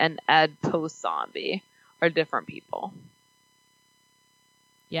pre-zombie and Ed post-zombie are different people.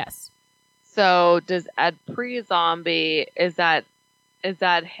 Yes. So does Ed pre-zombie, is that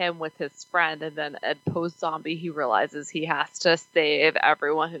him with his friend, and then Ed post-zombie, he realizes he has to save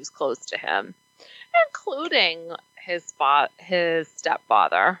everyone who's close to him, including his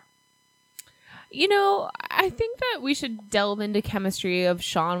stepfather. You know, I think that we should delve into chemistry of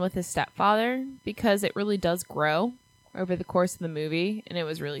Shaun with his stepfather because it really does grow over the course of the movie, and it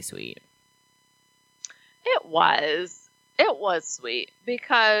was really sweet. It was sweet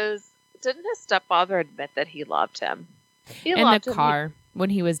because didn't his stepfather admit that he loved him? In the car when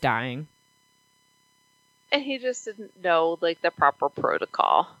he was dying. And he just didn't know, like, the proper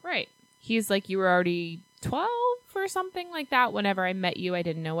protocol. Right. He's like, you were already 12 or something like that. Whenever I met you, I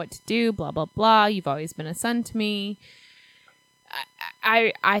didn't know what to do, blah, blah, blah. You've always been a son to me.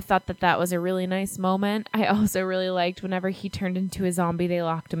 I thought that was a really nice moment. I also really liked whenever he turned into a zombie, they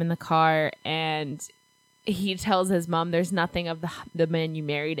locked him in the car, and he tells his mom there's nothing of the man you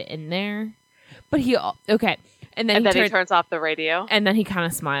married in there. But okay. And then he turns off the radio. And then he kind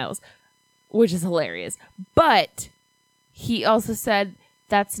of smiles, which is hilarious. But he also said,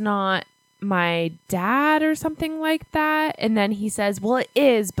 that's not my dad or something like that. And then he says, well, it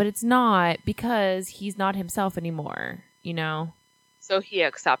is, but it's not because he's not himself anymore, you know? So he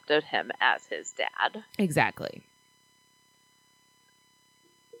accepted him as his dad. Exactly.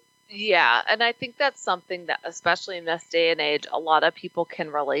 Yeah, and I think that's something that, especially in this day and age, a lot of people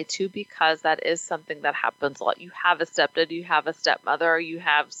can relate to because that is something that happens a lot. You have a stepdad, you have a stepmother, you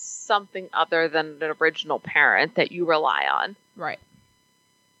have something other than an original parent that you rely on. Right.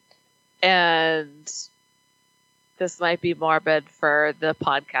 And this might be morbid for the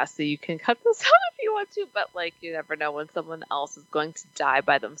podcast, so you can cut this out if you want to, but like you never know when someone else is going to die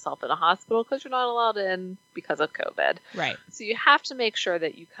by themselves in a hospital because you're not allowed in because of COVID. Right. So you have to make sure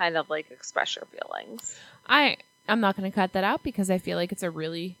that you kind of like express your feelings. I'm not going to cut that out because I feel like it's a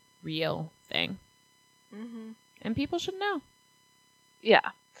really real thing. Mm-hmm. And people should know.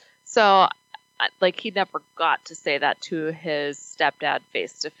 Yeah. So like he never got to say that to his stepdad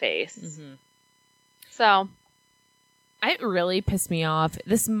face to face. Mm-hmm. So it really pissed me off.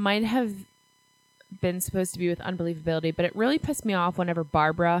 This might have been supposed to be with unbelievability, but it really pissed me off whenever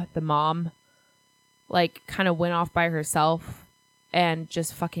Barbara, the mom, like kind of went off by herself and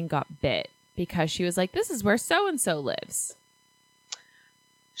just fucking got bit because she was like, this is where so-and-so lives.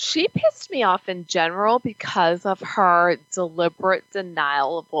 She pissed me off in general because of her deliberate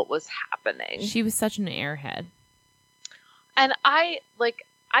denial of what was happening. She was such an airhead. And I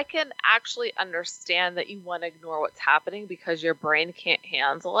can actually understand that you want to ignore what's happening because your brain can't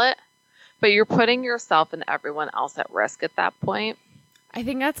handle it, but you're putting yourself and everyone else at risk at that point. I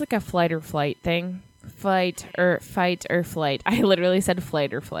think that's like a flight or flight thing. Fight or flight. I literally said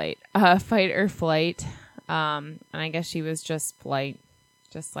flight or flight. Fight or flight. And I guess she was just flight.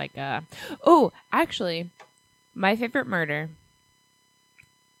 Just like, oh, actually, my favorite murder.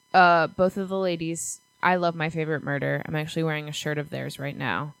 Both of the ladies, I love My Favorite Murder. I'm actually wearing a shirt of theirs right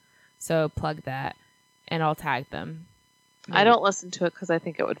now. So plug that, and I'll tag them. Maybe. I don't listen to it because I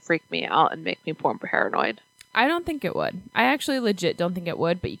think it would freak me out and make me more paranoid. I don't think it would. I actually legit don't think it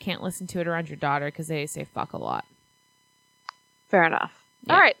would, but you can't listen to it around your daughter because they say fuck a lot. Fair enough.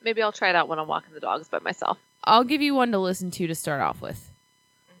 Yeah. All right, maybe I'll try it out when I'm walking the dogs by myself. I'll give you one to listen to start off with.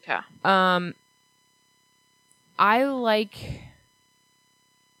 Okay. I like...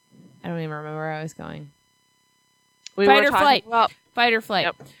 I don't even remember where I was going. Fight or flight. Fight or flight.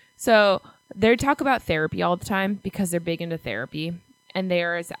 Yep. So they talk about therapy all the time because they're big into therapy. And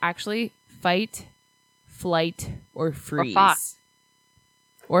there is actually fight, flight, or freeze.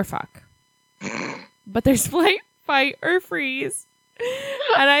 Or fuck. But there's flight, fight, or freeze.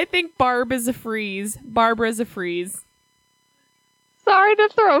 And I think Barb is a freeze. Barbara's a freeze. Sorry to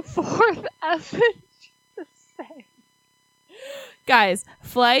throw forth essence to say. Guys,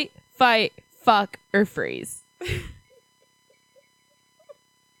 flight, fight, fuck, or freeze.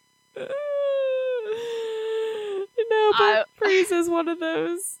 No, but freeze is one of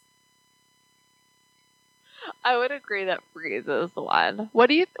those. I would agree that freeze is the one.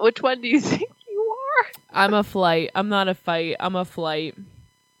 Which one do you think you are? I'm a flight. I'm not a fight. I'm a flight.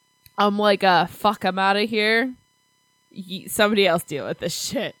 I'm like a fuck, I'm out of here. Somebody else deal with this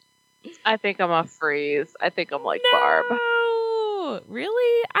shit. I think I'm a freeze. I think I'm like Barb.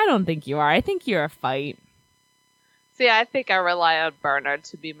 Really? I don't think you are. I think you're a fight. See, I think I rely on Bernard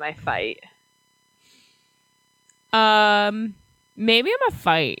to be my fight. Maybe I'm a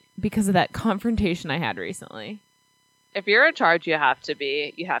fight because of that confrontation I had recently. If you're in charge, you have to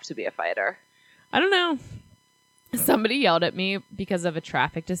be a fighter. I don't know. Somebody yelled at me because of a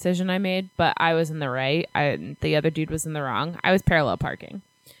traffic decision I made, but I was in the right. The other dude was in the wrong. I was parallel parking.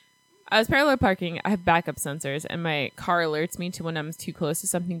 I have backup sensors, and my car alerts me to when I'm too close to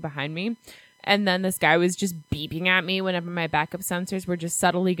something behind me. And then this guy was just beeping at me whenever my backup sensors were just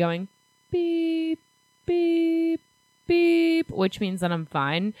subtly going beep, beep, beep, which means that I'm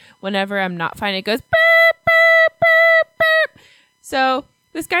fine. Whenever I'm not fine, it goes beep, beep, beep, beep. So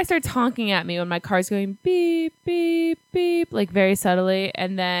this guy starts honking at me when my car's going beep, beep, beep, like very subtly.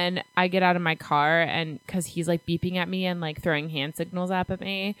 And then I get out of my car and because he's like beeping at me and like throwing hand signals up at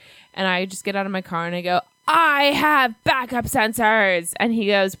me. And I just get out of my car and I go, I have backup sensors. And he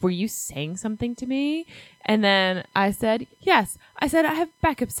goes, were you saying something to me? And then I said, yes. I said, I have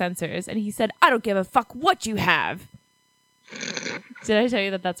backup sensors. And he said, I don't give a fuck what you have. Did I tell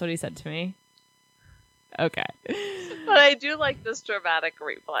you that that's what he said to me? Okay. But I do like this dramatic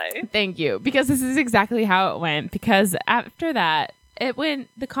replay. Thank you. Because this is exactly how it went. Because after that,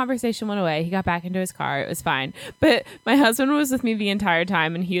 the conversation went away. He got back into his car. It was fine. But my husband was with me the entire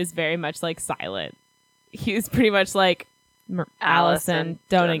time and he was very much like silent. He was pretty much like, Allison,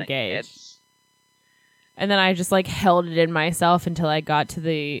 don't engage. And then I just like held it in myself until I got to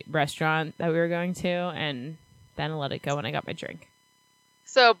the restaurant that we were going to and then let it go when I got my drink.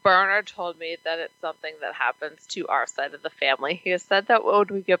 So Bernard told me that it's something that happens to our side of the family. He has said that when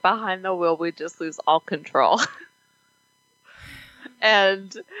we get behind the wheel, we just lose all control.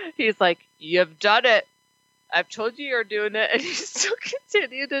 And he's like, you've done it. I've told you you're doing it, and you still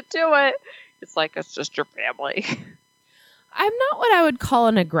continue to do it. It's like, it's just your family. I'm not what I would call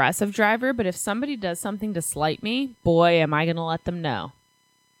an aggressive driver, but if somebody does something to slight me, boy, am I going to let them know.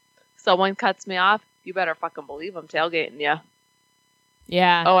 Someone cuts me off, you better fucking believe I'm tailgating you.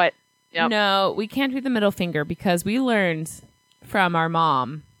 Yeah. Oh, yep. No, we can't do the middle finger because we learned from our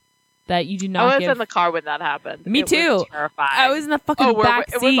mom that you do not I was in the car when that happened. Me too. Was terrifying. I was in the fucking back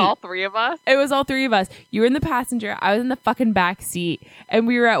seat. It was all three of us? It was all three of us. You were in the passenger. I was in the fucking back seat. And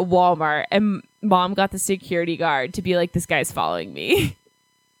we were at Walmart. And Mom got the security guard to be like, this guy's following me.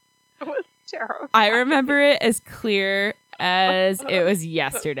 It was terrifying. I remember it as clear as it was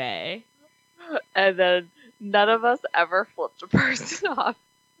yesterday. And then none of us ever flipped a person off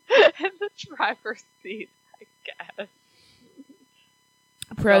in the driver's seat, I guess.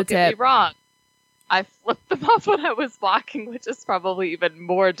 Pro Don't tip. get me wrong. I flipped them off when I was walking, which is probably even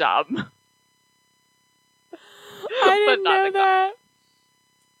more dumb. I didn't know that.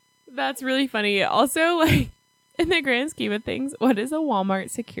 That's really funny. Also, like, in the grand scheme of things, what is a Walmart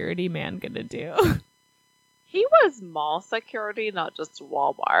security man gonna do? He was mall security, not just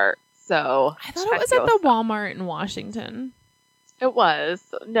Walmart. So I thought it was at the Walmart in Washington. It was.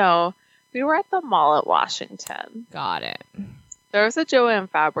 No, we were at the mall at Washington. Got it. There was a Joann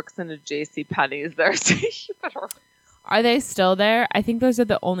Fabrics and a J.C. Penney's there, so you better... Are they still there? I think those are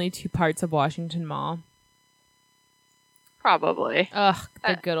the only two parts of Washington Mall. Probably. Ugh,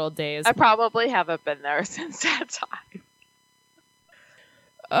 the good old days. I probably haven't been there since that time.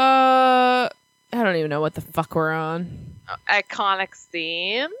 I don't even know what the fuck we're on. Iconic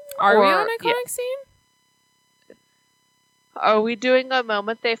scene? Are we on Iconic Scene? Are we doing a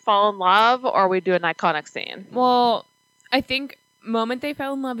moment they fall in love, or are we doing iconic scene? Well, I think moment they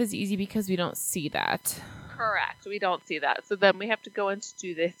fell in love is easy because we don't see that. Correct. We don't see that. So then we have to go into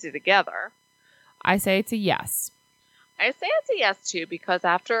do they stay together? I say it's a yes. I say it's a yes, too, because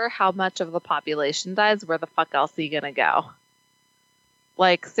after how much of the population dies, where the fuck else are you going to go?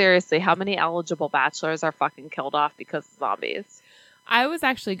 Like, seriously, how many eligible bachelors are fucking killed off because of zombies? I was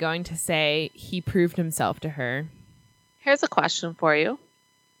actually going to say he proved himself to her. Here's a question for you.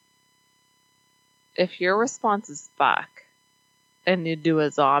 If your response is fuck, and you do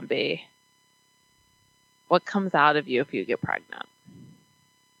a zombie, what comes out of you if you get pregnant?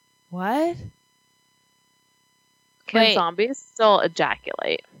 What? Can zombies still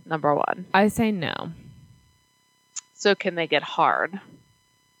ejaculate? Number one. I say no. So can they get hard?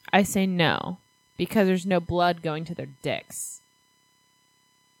 I say no, because there's no blood going to their dicks.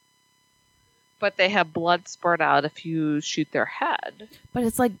 But they have blood spurt out if you shoot their head. But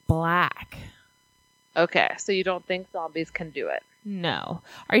it's like black. Okay, so you don't think zombies can do it? No.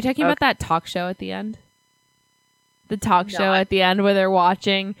 Are you talking about that talk show at the end? The talk show at the end where they're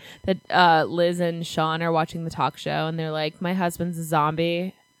watching, that Liz and Shaun are watching the talk show, and they're like, my husband's a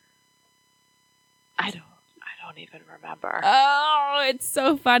zombie. I don't even remember. Oh, it's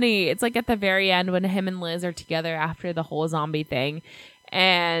so funny. It's like at the very end when him and Liz are together after the whole zombie thing.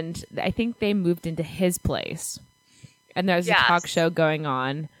 And I think they moved into his place. And there's a talk show going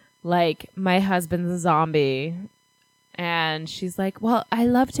on. Like, my husband's a zombie. And she's like, well, I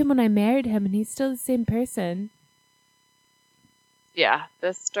loved him when I married him, and he's still the same person. Yeah,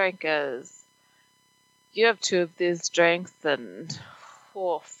 this drink is... You have two of these drinks, and...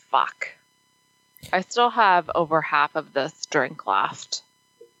 Oh, fuck. I still have over half of this drink left.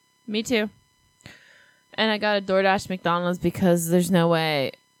 Me too. And I got a DoorDash McDonald's because there's no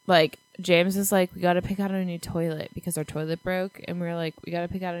way. Like, James was like, we got to pick out a new toilet because our toilet broke. And we were like, we got to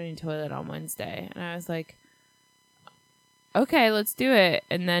pick out a new toilet on Wednesday. And I was like, okay, let's do it.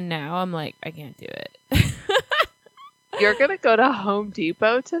 And then now I'm like, I can't do it. You're going to go to Home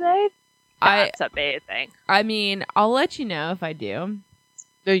Depot today? That's amazing. I mean, I'll let you know if I do.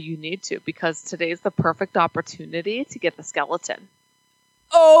 No, you need to, because today's the perfect opportunity to get the skeleton.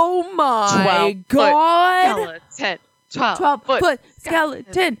 Oh my God. Skeleton. 12 foot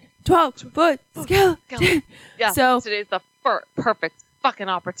skeleton. 12 foot skeleton. Yeah, so today's the perfect fucking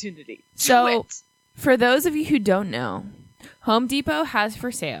opportunity. So, for those of you who don't know, Home Depot has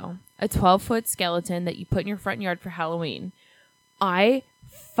for sale a 12-foot skeleton that you put in your front yard for Halloween. I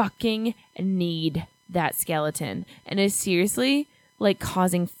fucking need that skeleton. And it's seriously like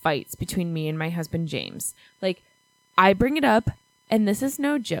causing fights between me and my husband James. Like, I bring it up, and this is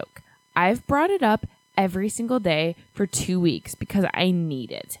no joke. I've brought it up every single day for 2 weeks because I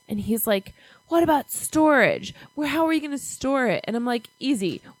need it. And he's like, what about storage? How are you going to store it? And I'm like,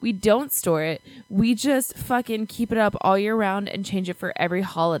 easy. We don't store it. We just fucking keep it up all year round and change it for every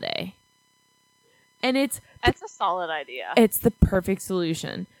holiday. And That's a solid idea. it's the perfect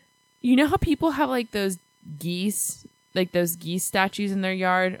solution. You know how people have like those geese statues in their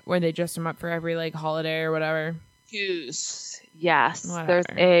yard where they dress them up for every like holiday or whatever? Goose. Yes. Whatever. There's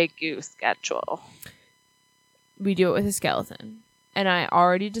a goose schedule. We do it with a skeleton. And I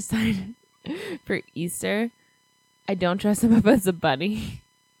already decided for Easter, I don't dress him up as a bunny.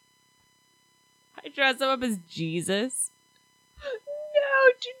 I dress him up as Jesus.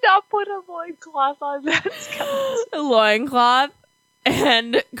 No, do not put a loincloth on that skeleton. A loincloth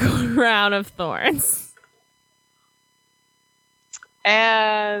and crown of thorns.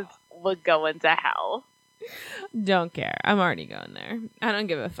 And we'll go into hell. Don't care. I'm already going there. I don't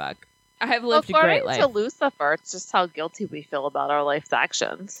give a fuck. I have lived a great life. According to Lucifer, it's just how guilty we feel about our life's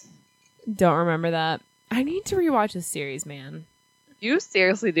actions. Don't remember that. I need to rewatch this series, man. You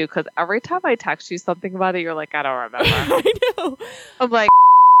seriously do, because every time I text you something about it, you're like, I don't remember. I know. I'm like,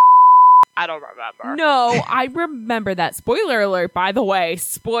 I don't remember. No, I remember that. Spoiler alert, by the way.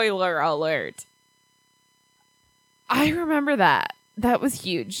 Spoiler alert. I remember that. That was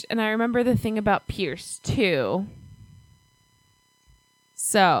huge. And I remember the thing about Pierce, too.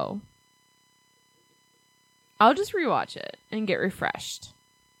 So, I'll just rewatch it and get refreshed.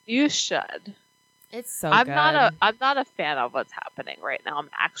 You should. It's so I'm good. I'm not a fan of what's happening right now. I'm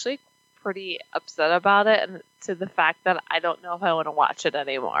actually pretty upset about it, and to the fact that I don't know if I want to watch it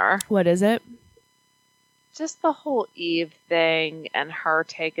anymore. What is it? Just the whole Eve thing and her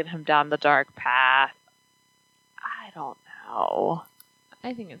taking him down the dark path. I don't know.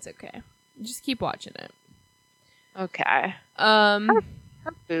 I think it's okay. Just keep watching it. Okay. Her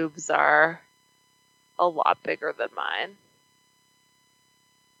Her boobs are a lot bigger than mine.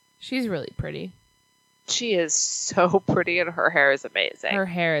 She's really pretty. She is so pretty, and her hair is amazing. Her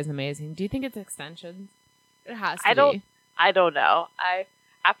hair is amazing. Do you think it's extensions? It has to be. I don't know.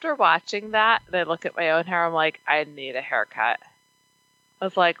 After watching that, and I look at my own hair, I'm like, I need a haircut. I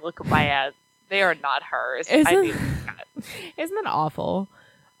was like, look at my ends. They are not hers. I need a haircut. Isn't that awful?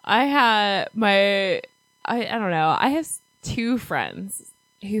 I don't know. I have two friends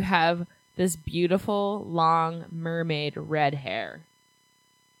who have this beautiful, long, mermaid red hair.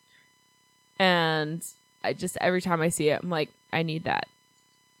 And I just, every time I see it, I'm like, I need that.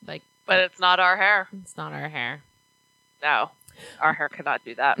 Like, But it's not our hair. it's not our hair. No. Our hair cannot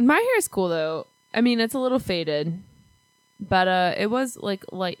do that. My hair is cool, though. I mean, it's a little faded. But it was,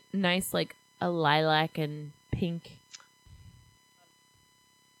 like nice, like, a lilac and pink.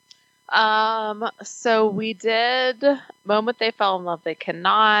 So we did moment they fell in love, they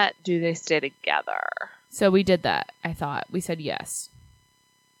cannot. Do they stay together? So we did that, I thought. We said yes.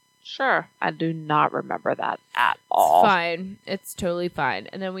 Sure. I do not remember that at all. It's fine. It's totally fine.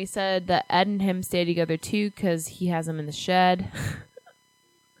 And then we said that Ed and him stay together too because he has him in the shed.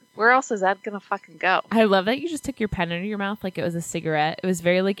 Where else is Ed gonna fucking go? I love that you just took your pen out of your mouth like it was a cigarette. It was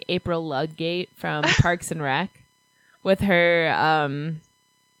very like April Ludgate from Parks and Rec with her,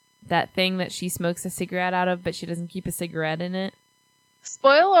 that thing that she smokes a cigarette out of, but she doesn't keep a cigarette in it.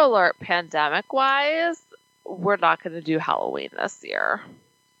 Spoiler alert, pandemic wise, we're not gonna do Halloween this year.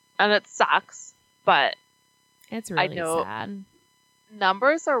 And it sucks, but It's really know. sad.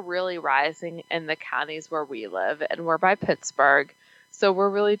 numbers are really rising in the counties where we live, and we're by Pittsburgh. So we're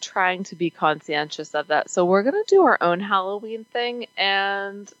really trying to be conscientious of that. So we're going to do our own Halloween thing,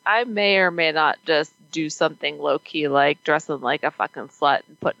 and I may or may not just do something low-key like dressing like a fucking slut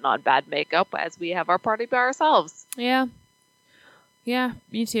and putting on bad makeup as we have our party by ourselves. Yeah. Yeah,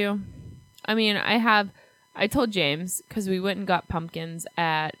 me too. I mean, I told James, because we went and got pumpkins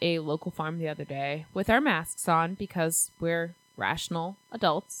at a local farm the other day with our masks on because we're rational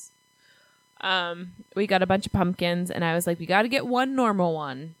adults. We got a bunch of pumpkins, and I was like, we got to get one normal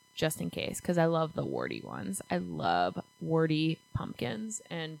one just in case, because I love the warty ones. I love warty pumpkins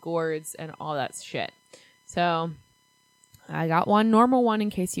and gourds and all that shit. So I got one normal one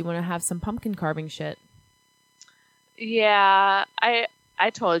in case you want to have some pumpkin carving shit. Yeah, I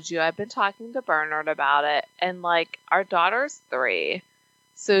told you, I've been talking to Bernard about it, and like our daughter's 3,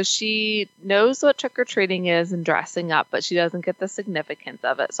 so she knows what trick-or-treating is and dressing up, but she doesn't get the significance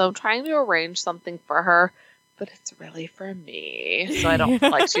of it. So I'm trying to arrange something for her, but it's really for me, so I don't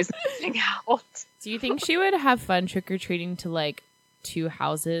feel like she's missing out. Do you think she would have fun trick-or-treating to like 2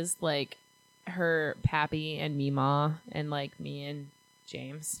 houses, like her pappy and Meemaw and like me and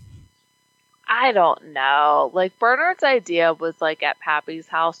James? I don't know. Like, Bernard's idea was, like, at Pappy's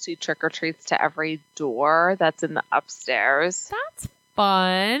house, she trick-or-treats to every door that's in the upstairs. That's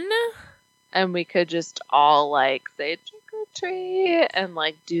fun. And we could just all, like, say, trick-or-treat. tree and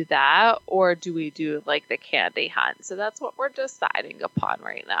like do that, or do we do like the candy hunt? So that's what we're deciding upon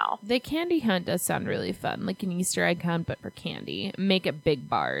right now. The candy hunt does sound really fun, like an Easter egg hunt, but for candy. Make it big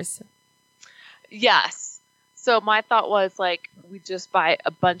bars. Yes. So my thought was like we just buy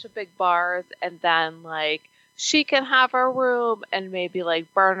a bunch of big bars, and then like she can have her room, and maybe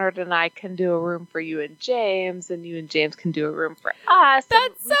like Bernard and I can do a room for you and you and James can do a room for us.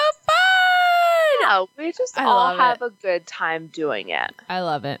 That's so fun! Yeah, we just all have a good time doing it. I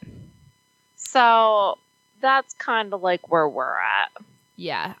love it. So that's kind of like where we're at.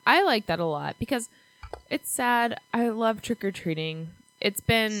 Yeah, I like that a lot because it's sad. I love trick-or-treating. It's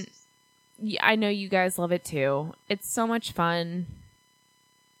been... I know you guys love it too. It's so much fun.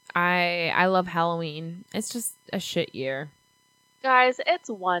 I love Halloween. It's just a shit year. Guys, it's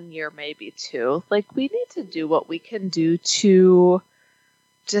 1 year, maybe 2. Like, we need to do what we can do to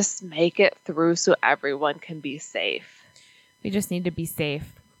just make it through so everyone can be safe. We just need to be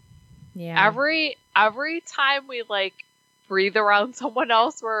safe. Yeah. Every time we, like, breathe around someone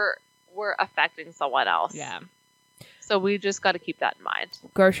else, we're affecting someone else. Yeah. So we just got to keep that in mind.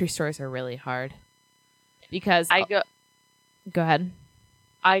 Grocery stores are really hard. Because... Go ahead.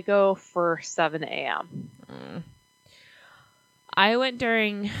 I go for 7 a.m. I went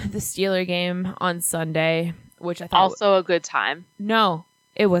during the Steeler game on Sunday, which I thought... Also a good time. No,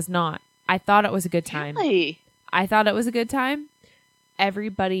 it was not. I thought it was a good time. Really? I thought it was a good time.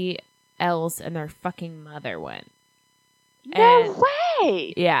 Everybody else and their fucking mother went. No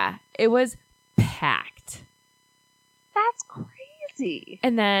way! Yeah, it was packed. That's crazy.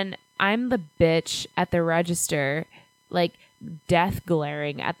 And then I'm the bitch at the register, like... death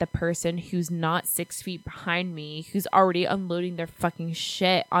glaring at the person who's not 6 feet behind me, who's already unloading their fucking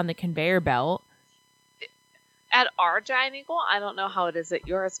shit on the conveyor belt. At our Giant Eagle, I don't know how it is at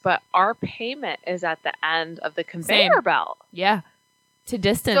yours, but our payment is at the end of the conveyor belt. Yeah. To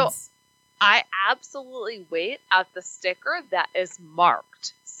distance. So I absolutely wait at the sticker that is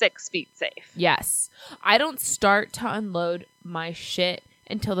marked 6 feet safe. Yes. I don't start to unload my shit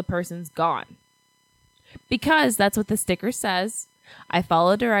until the person's gone. Because that's what the sticker says. I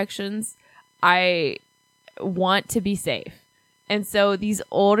follow directions. I want to be safe. And so these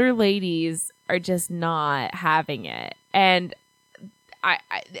older ladies are just not having it. And I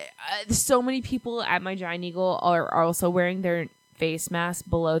so many people at my Giant Eagle are also wearing their face mask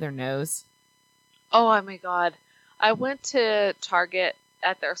below their nose. Oh my God. I went to Target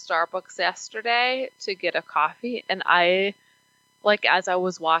at their Starbucks yesterday to get a coffee, and as I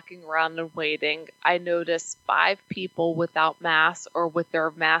was walking around and waiting, I noticed 5 people without masks or with their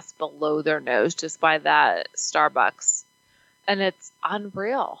mask below their nose just by that Starbucks. And it's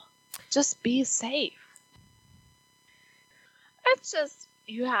unreal. Just be safe. It's just,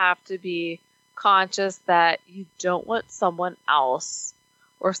 you have to be conscious that you don't want someone else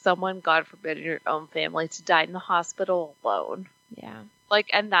or someone, God forbid, in your own family to die in the hospital alone. Yeah.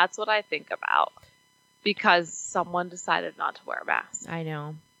 And that's what I think about. Because someone decided not to wear a mask. I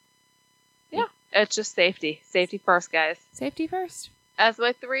know. Yeah. It's just safety. Safety first, guys. Safety first. As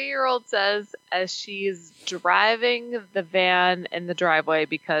my 3-year-old says, as she's driving the van in the driveway,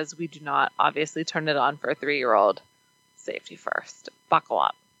 because we do not obviously turn it on for a 3-year-old. Safety first. Buckle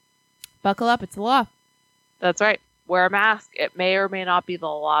up. Buckle up. It's a law. That's right. Wear a mask. It may or may not be the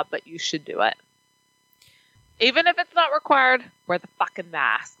law, but you should do it. Even if it's not required, wear the fucking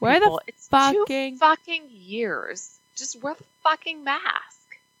mask. Wear people. the It's fucking... 2 fucking years. Just wear the fucking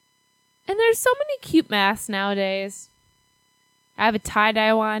mask. And there's so many cute masks nowadays. I have a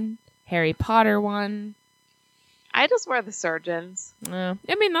tie-dye one, Harry Potter one. I just wear the surgeons. I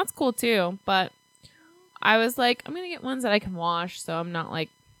mean, that's cool too, but I was like, I'm going to get ones that I can wash, so I'm not like,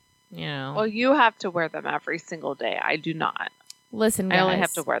 you know. Well, you have to wear them every single day. I do not. Listen, guys. I only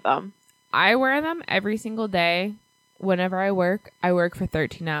have to wear them. I wear them every single day. Whenever I work for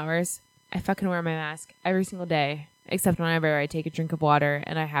 13 hours. I fucking wear my mask every single day, except whenever I take a drink of water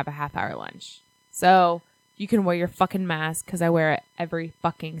and I have a half-hour lunch. So you can wear your fucking mask because I wear it every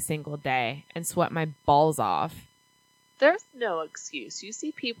fucking single day and sweat my balls off. There's no excuse. You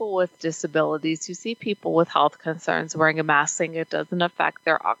see people with disabilities, you see people with health concerns wearing a mask saying it doesn't affect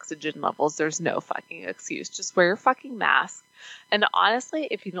their oxygen levels. There's no fucking excuse. Just wear your fucking mask. And honestly,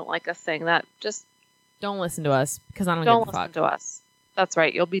 if you don't like us saying that, just don't listen to us because I don't give a fuck. Don't listen to us. That's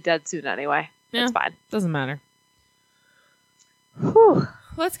right. You'll be dead soon anyway. Yeah, it's fine. Doesn't matter. Whew.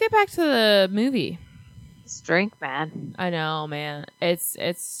 Let's get back to the movie. Just drink, man. I know, man. It's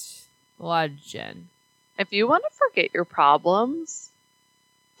a lot of gin. If you want to forget your problems,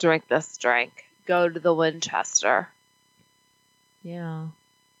 drink this drink. Go to the Winchester. Yeah.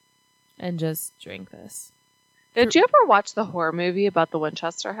 And just drink this. Did you ever watch the horror movie about the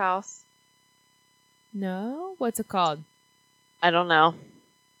Winchester house? No? What's it called? I don't know.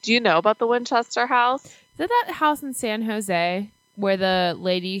 Do you know about the Winchester house? Is that house in San Jose where the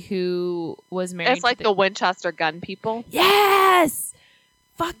lady who was married It's like the Winchester gun people. Yes!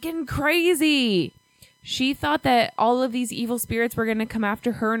 Fucking crazy! She thought that all of these evil spirits were going to come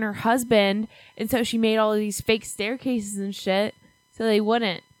after her and her husband, and so she made all of these fake staircases and shit so they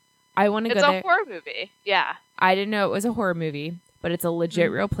wouldn't. I want to go there. It's a horror movie. Yeah. I didn't know it was a horror movie, but it's a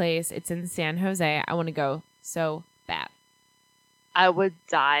legit real place. It's in San Jose. I want to go so bad. I would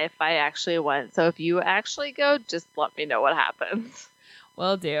die if I actually went. So if you actually go, just let me know what happens.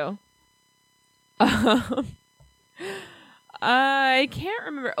 Will do. I can't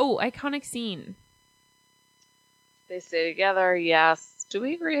remember. Oh, iconic scene. They stay together, yes. Do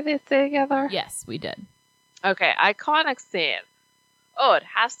we agree they stay together? Yes, we did. Okay, iconic scene. Oh, it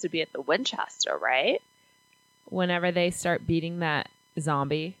has to be at the Winchester, right? Whenever they start beating that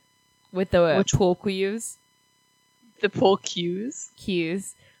zombie with the pool cues. The pool cues?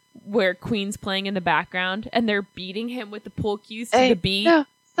 Cues. Where Queen's playing in the background and they're beating him with the pool cues to the beat. No,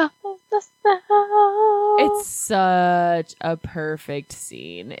 stop the snow. It's such a perfect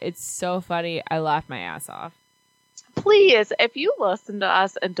scene. It's so funny. I laughed my ass off. Please, if you listen to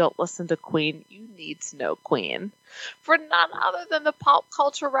us and don't listen to Queen, you need to know Queen. For none other than the pop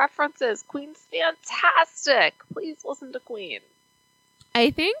culture references. Queen's fantastic. Please listen to Queen.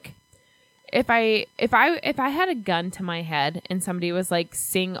 I think if I had a gun to my head and somebody was like,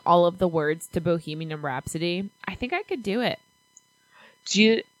 sing all of the words to Bohemian Rhapsody, I think I could do it.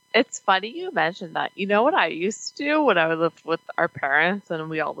 It's funny you mentioned that. You know what I used to do when I lived with our parents and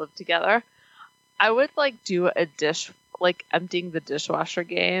we all lived together? I would like do a dish, like emptying the dishwasher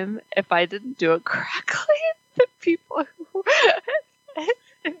game. If I didn't do it correctly, the people who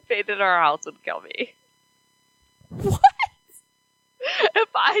invaded our house would kill me. What? If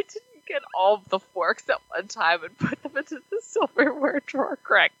I didn't get all of the forks at one time and put them into the silverware drawer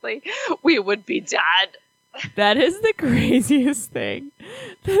correctly, we would be dead. That is the craziest thing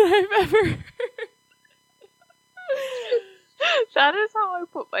that I've ever heard. That is how I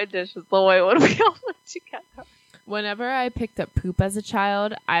put my dishes away when we all lived together. Whenever I picked up poop as a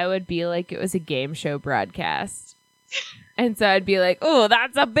child, I would be like it was a game show broadcast. And so I'd be like, oh,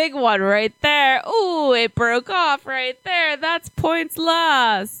 that's a big one right there. Oh, it broke off right there. That's points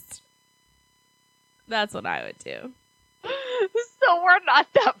lost. That's what I would do. So we're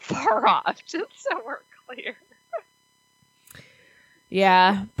not that far off, just so we're clear.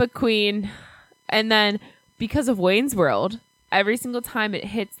 Yeah, but Queen. And then because of Wayne's World, every single time it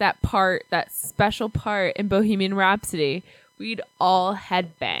hits that part, that special part in Bohemian Rhapsody, we'd all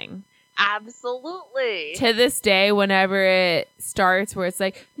headbang. Absolutely. To this day, whenever it starts, where it's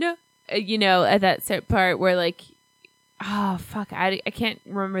like, no, you know, at that certain part where like, oh, fuck, I can't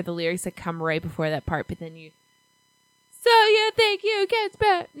remember the lyrics that come right before that part, but then you, so you think you can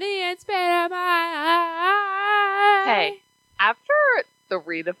spit me and spit on my eye. Hey, after the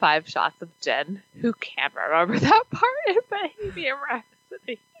 3 to 5 shots of gin, who can remember that part in Bohemian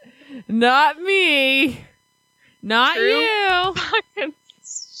Rhapsody? Not me. Not True you. Fucking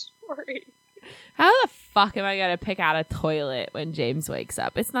story. How the fuck am I going to pick out a toilet when James wakes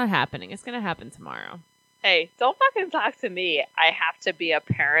up? It's not happening. It's going to happen tomorrow. Hey, don't fucking talk to me. I have to be a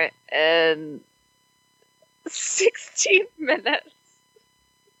parent in 16 minutes.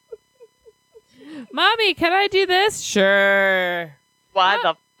 Mommy, can I do this? Sure. Why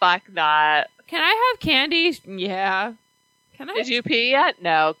the fuck not? Can I have candy? Yeah. Can I? Did you pee yet?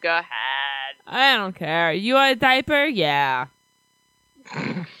 No, go ahead. I don't care. You want a diaper? Yeah.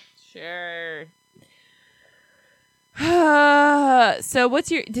 Sure. So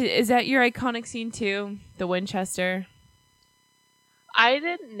what's is that your iconic scene too? The Winchester? I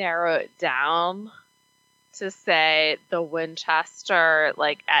didn't narrow it down to say the Winchester,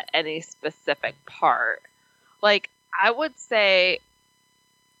 like, at any specific part. Like, I would say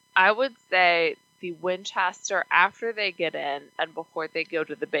the Winchester after they get in and before they go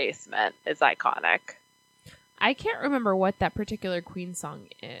to the basement is iconic. I can't remember what that particular Queen song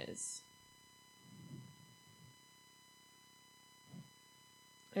is.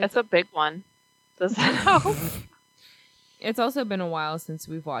 It's a big one. Does that help? It's also been a while since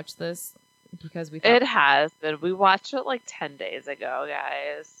we've watched this because we thought... It has been. We watched it like 10 days ago,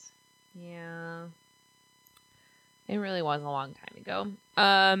 guys. Yeah. It really was a long time ago.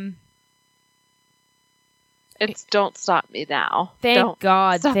 It's Don't Stop Me Now. Thank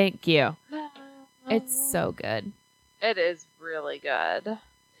God. Stop. Thank you. It's so good. It is really good.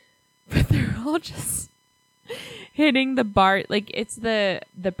 But they're all just hitting the bar. Like, it's the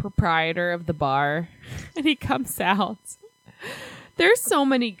proprietor of the bar. And he comes out. There's so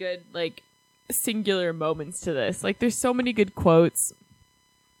many good, like, singular moments to this. Like, there's so many good quotes.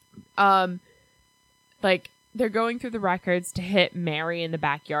 Like, they're going through the records to hit Mary in the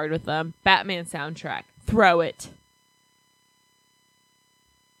backyard with them. Batman soundtrack. Throw it.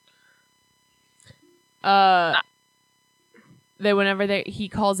 Then whenever he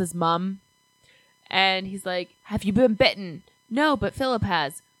calls his mom, and he's like, "Have you been bitten?" "No, but Philip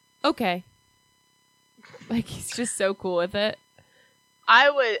has." "Okay." Like, he's just so cool with it. I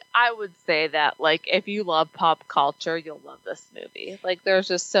would say that, like, if you love pop culture, you'll love this movie. Like, there's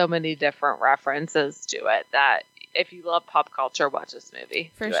just so many different references to it that if you love pop culture, watch this movie.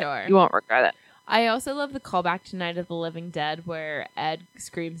 For sure. You won't regret it. I also love the callback to Night of the Living Dead where Ed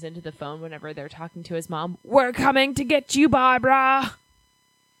screams into the phone whenever they're talking to his mom, "We're coming to get you, Barbara."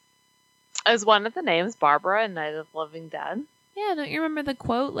 Is one of the names Barbara in Night of the Living Dead? Yeah, don't you remember the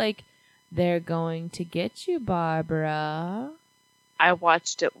quote? Like, "They're going to get you, Barbara." I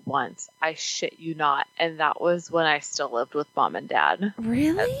watched it once. I shit you not. And that was when I still lived with mom and dad.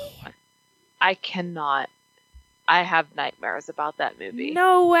 Really? I cannot. I have nightmares about that movie.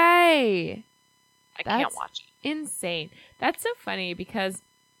 No way. I can't watch it. Insane. That's so funny because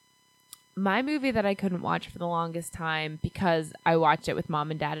my movie that I couldn't watch for the longest time because I watched it with mom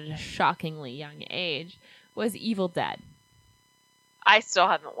and dad at a shockingly young age was Evil Dead. I still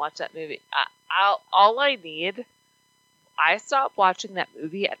haven't watched that movie. All I need, I stopped watching that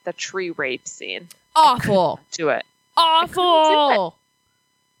movie at the tree rape scene. Awful. Do it. Awful.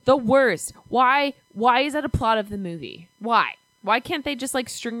 The worst. Why is that a plot of the movie? Why? Why can't they just, like,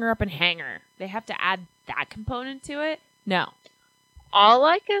 string her up and hang her? They have to add that component to it? No. All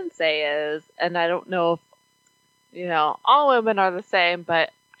I can say is, and I don't know if, all women are the same, but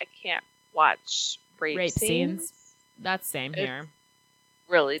I can't watch rape scenes. That's same here.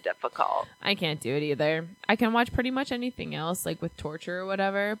 Really difficult. I can't do it either. I can watch pretty much anything else, like with torture or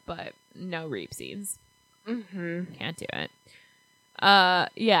whatever, but no rape scenes. Mm-hmm. Can't do it.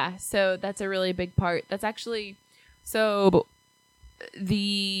 Yeah, so that's a really big part. That's actually, so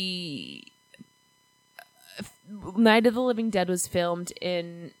the Night of the Living Dead was filmed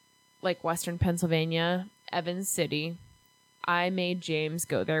in, like, Western Pennsylvania, Evans City. I made James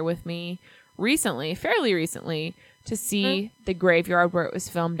go there with me fairly recently, to see the graveyard where it was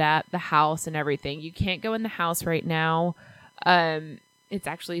filmed at, the house and everything. You can't go in the house right now. It's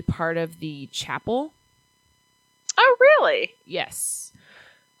actually part of the chapel. Oh, really? Yes.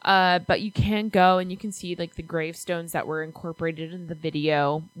 But you can go and you can see, like, the gravestones that were incorporated in the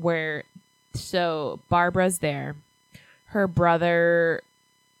video so Barbara's there. Her brother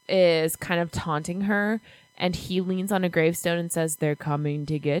is kind of taunting her, and he leans on a gravestone and says, "They're coming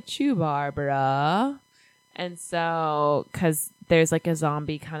to get you, Barbara." And so, because there's, like, a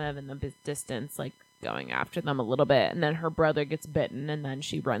zombie kind of in the distance, like, going after them a little bit. And then her brother gets bitten, and then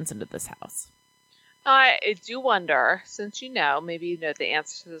she runs into this house. I do wonder, since maybe you know the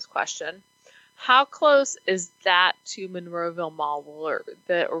answer to this question, how close is that to Monroeville Mall where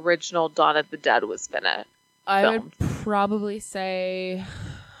the original Dawn of the Dead was filmed? I would probably say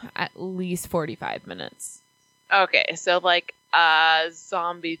at least 45 minutes. Okay, so, like, a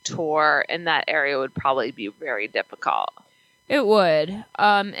zombie tour in that area would probably be very difficult. It would.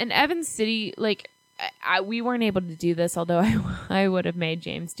 In Evans City, like, we weren't able to do this, although I would have made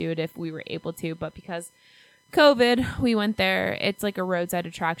James do it if we were able to, but because COVID, we went there. It's like a roadside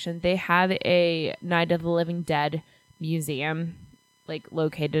attraction. They had a Night of the Living Dead museum, like,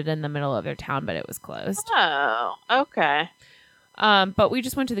 located in the middle of their town, but it was closed. Oh, okay. But we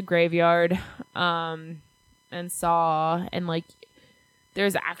just went to the graveyard, and saw, and, like,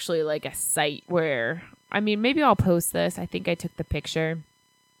 there's actually, like, a site where, I mean, maybe I'll post this. I think I took the picture.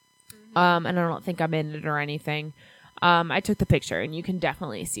 And I don't think I'm in it or anything. I took the picture, and you can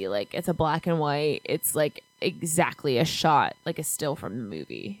definitely see, like, it's a black and white. It's, like, exactly a shot, like a still from the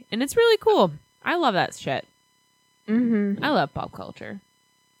movie. And it's really cool. I love that shit. Mm-hmm. I love pop culture.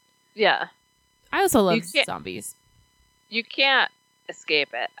 Yeah. I also love zombies. You can't escape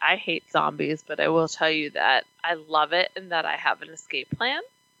it. I hate zombies, but I will tell you that I love it and that I have an escape plan.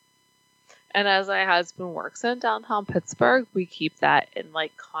 And as my husband works in downtown Pittsburgh, we keep that in,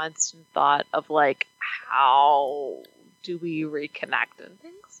 like, constant thought of, like, how do we reconnect and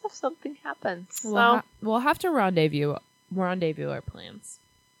things if something happens. We'll have to rendezvous our plans.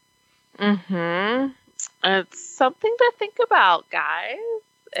 Mm-hmm. It's something to think about, guys.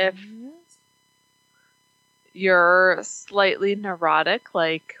 If you're slightly neurotic,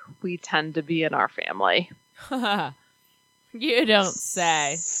 like we tend to be in our family. You don't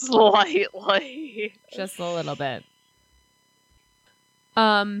say. Slightly. Just a little bit.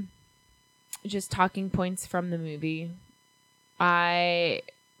 Just talking points from the movie. I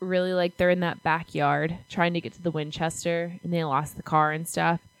really like they're in that backyard trying to get to the Winchester and they lost the car and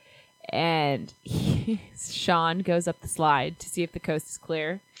stuff. And Shaun goes up the slide to see if the coast is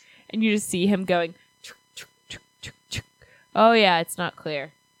clear. And you just see him going, chuk, chuk, chuk, chuk, chuk. Oh yeah, it's not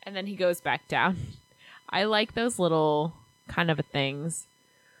clear. And then he goes back down. I like those little kind of things.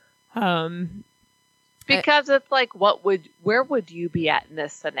 Because it's like, where would you be at in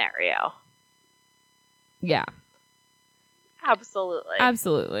this scenario? Yeah. Absolutely.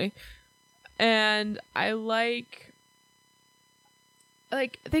 Absolutely. And I like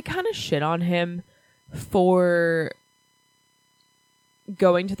they kind of shit on him for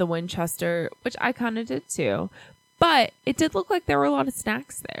going to the Winchester, which I kind of did too. But it did look like there were a lot of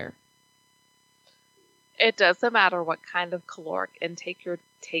snacks there. It doesn't matter what kind of caloric intake you're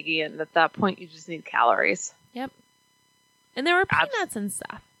taking in. At that point, you just need calories. Yep. And there were peanuts and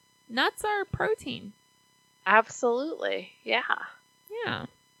stuff. Nuts are protein. Absolutely. Yeah. Yeah.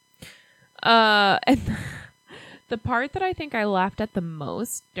 And the part that I think I laughed at the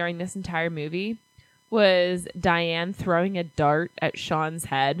most during this entire movie was Diane throwing a dart at Shaun's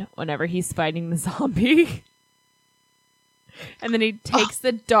head whenever he's fighting the zombie. And then he takes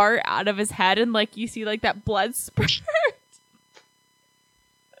the dart out of his head and like you see like that blood spurt.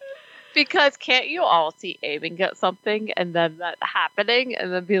 Because can't you all see aiming at something and then that happening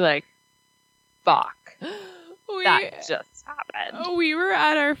and then be like, fuck. That just happened. We were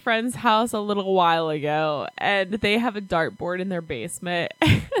at our friend's house a little while ago, and they have a dartboard in their basement.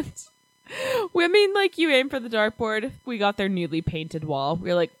 And like, you aim for the dartboard. We got their newly painted wall. We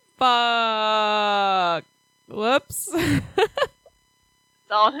were like, fuck. Whoops.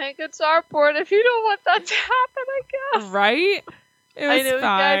 Don't hang a dartboard if you don't want that to happen, I guess. Right? It was I know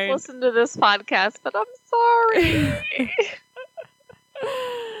fine. you guys listen to this podcast, but I'm sorry.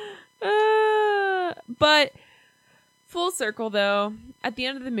 But full circle, though, at the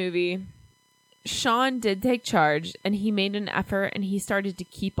end of the movie, Shaun did take charge, and he made an effort, and he started to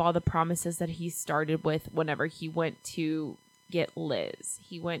keep all the promises that he started with whenever he went to get Liz.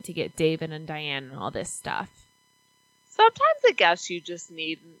 He went to get David and Diane and all this stuff. Sometimes I guess you just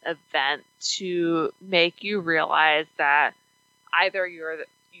need an event to make you realize that either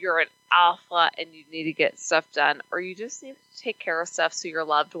you're an alpha and you need to get stuff done, or you just need to take care of stuff so your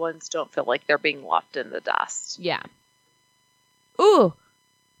loved ones don't feel like they're being left in the dust. Yeah. Ooh.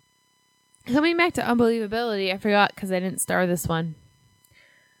 Coming back to unbelievability, I forgot because I didn't star this one.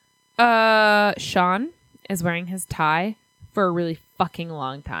 Shaun is wearing his tie for a really fucking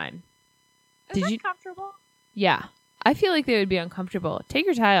long time. Is that comfortable? Yeah. I feel like they would be uncomfortable. Take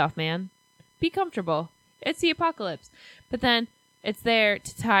your tie off, man. Be comfortable. It's the apocalypse. But then it's there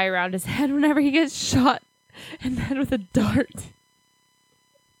to tie around his head whenever he gets shot, and then with a dart.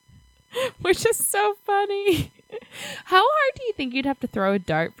 Which is so funny. How hard do you think you'd have to throw a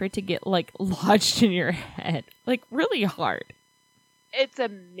dart for it to get, like, lodged in your head? Like, really hard. It's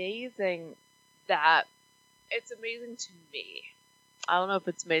amazing that... It's amazing to me. I don't know if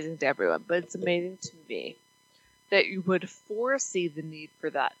it's amazing to everyone, but it's amazing to me that you would foresee the need for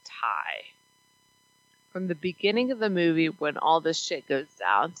that tie. From the beginning of the movie, when all this shit goes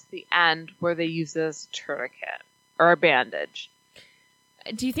down, to the end, where they use it as a tourniquet or a bandage.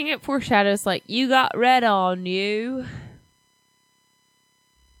 Do you think it foreshadows, like, you got red on you?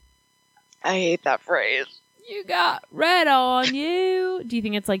 I hate that phrase. You got red on you. Do you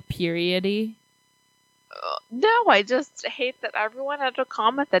think it's, like, periody? No, I just hate that everyone had to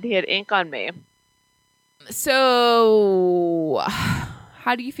comment that he had ink on me. So,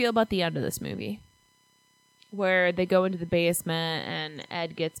 how do you feel about the end of this movie? Where they go into the basement and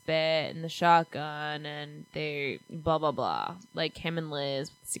Ed gets bit and the shotgun and they blah, blah, blah. Like him and Liz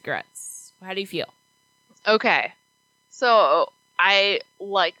with cigarettes. How do you feel? Okay. So, I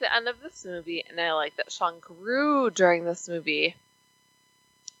like the end of this movie and I like that Shaun grew during this movie.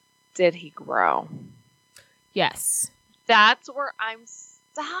 Did he grow? Yes. That's where I'm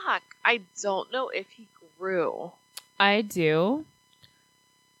stuck. I don't know if he grew. I do.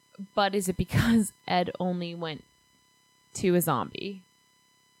 But is it because Ed only went to a zombie?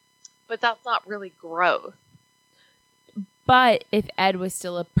 But that's not really growth. But if Ed was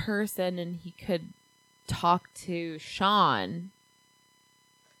still a person and he could talk to Shaun,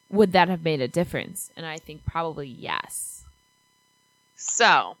 would that have made a difference? And I think probably yes.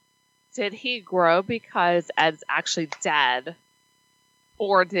 So, did he grow because Ed's actually dead?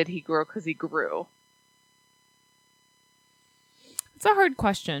 Or did he grow because he grew? It's a hard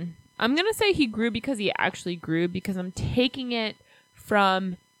question. I'm going to say he grew because he actually grew, because I'm taking it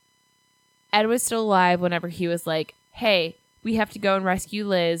from Ed was still alive whenever he was like, hey, we have to go and rescue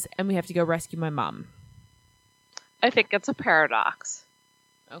Liz, and we have to go rescue my mom. I think it's a paradox.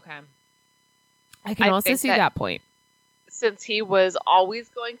 Okay. I can also see that point. Since he was always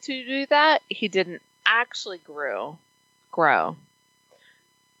going to do that, he didn't actually grow.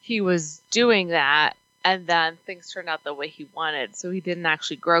 He was doing that, and then things turned out the way he wanted. So he didn't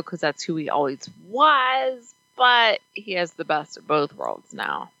actually grow because that's who he always was, but he has the best of both worlds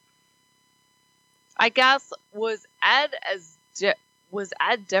now. I guess, was Ed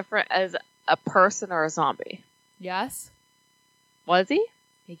different as a person or a zombie? Yes. Was he?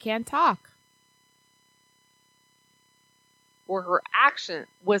 He can't talk. Were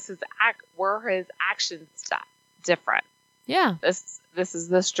his actions different? Yeah. This is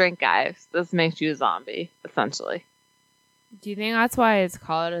the strength, guys. This makes you a zombie, essentially. Do you think that's why it's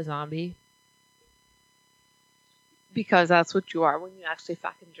called a zombie? Because that's what you are when you actually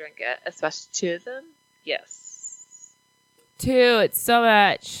fucking drink it, especially 2 of them. Yes. 2, it's so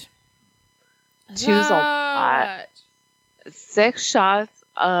much. 2's a lot. 6 shots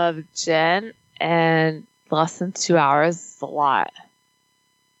of gin and less than 2 hours is a lot.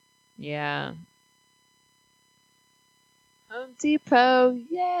 Yeah. Home Depot,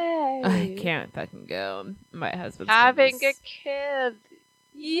 yay! I can't fucking go. My husband's having a kid.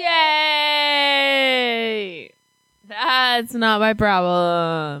 Yay! That's not my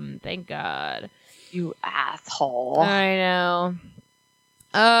problem. Thank God. You asshole. I know.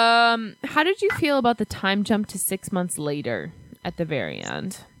 How did you feel about the time jump to 6 months later at the very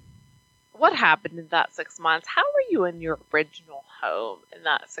end? What happened in that 6 months? How were you in your original home in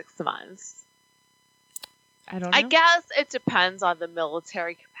that 6 months? I don't know. I guess it depends on the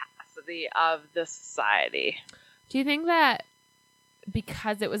military capacity of the society. Do you think that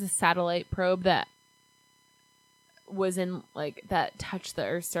because it was a satellite probe that was in, like, that touched the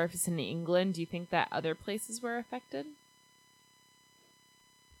Earth's surface in England, do you think that other places were affected?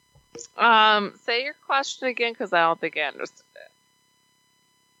 Say your question again, because I don't think I understood it.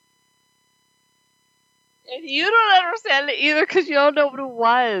 And you don't understand it either, because you don't know what it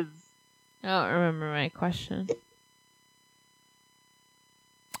was. I don't remember my question.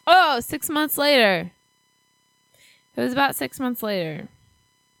 Oh, 6 months later. It was about 6 months later.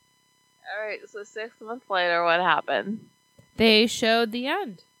 All right, so 6 months later, what happened? They showed the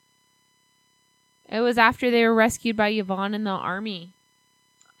end. It was after they were rescued by Yvonne and the army.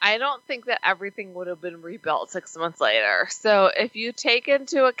 I don't think that everything would have been rebuilt 6 months later. So if you take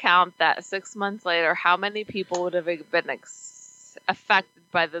into account that 6 months later, how many people would have been affected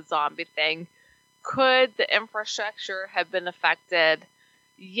by the zombie thing? Could the infrastructure have been affected?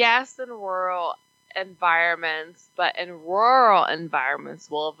 Yes, in rural environments, but in rural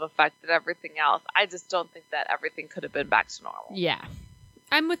environments will have affected everything else. I just don't think that everything could have been back to normal. Yeah,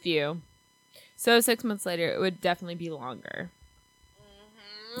 I'm with you. So 6 months later, it would definitely be longer.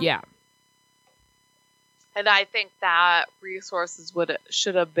 Mm-hmm. Yeah. And I think that resources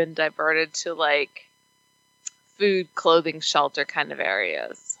should have been diverted to, like, food, clothing, shelter kind of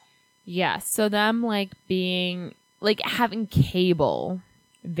areas. Yeah, so them, like, being, like, having cable,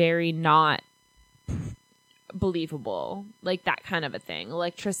 very not believable, like that kind of a thing.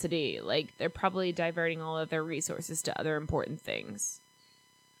 Electricity, like, they're probably diverting all of their resources to other important things.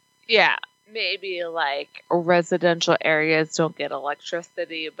 Yeah, maybe, like, residential areas don't get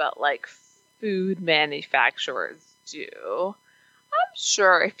electricity, but, like, food manufacturers do. I'm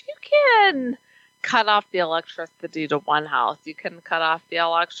sure if you can cut off the electricity to one house, you can cut off the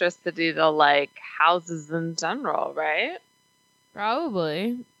electricity to, like, houses in general, right?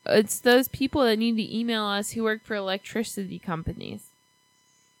 Probably. It's those people that need to email us who work for electricity companies.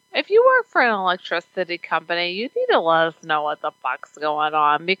 If you work for an electricity company, you need to let us know what the fuck's going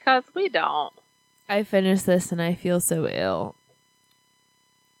on, because we don't. I finished this and I feel so ill.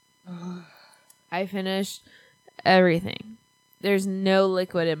 I finished everything. There's no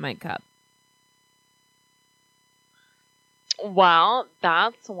liquid in my cup. Well,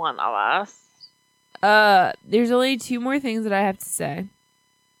 that's one of us. There's only 2 more things that I have to say.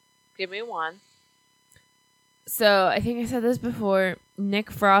 Give me one. So, I think I said this before.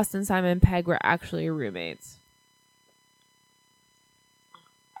 Nick Frost and Simon Pegg were actually roommates.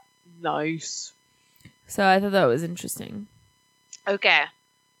 Nice. So, I thought that was interesting. Okay.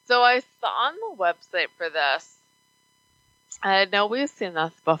 So, I saw on the website for this, I know we've seen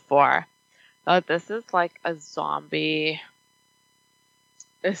this before, but this is like a zombie.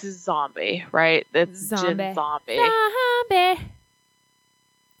 This is zombie, right? It's Zombie. Gin Zombie. Zombie.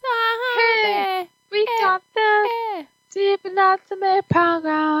 Hey, we got this. Deep enough to make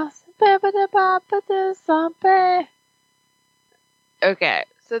progress. Okay,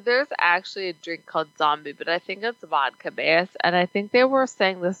 so there's actually a drink called Zombie, but I think it's vodka based, and I think they were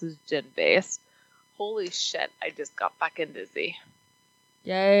saying this is gin based. Holy shit, I just got fucking dizzy.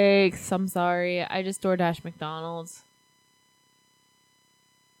 Yikes. I'm sorry. I just DoorDash McDonald's.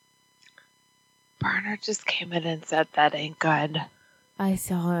 Bernard just came in and said that ain't good. I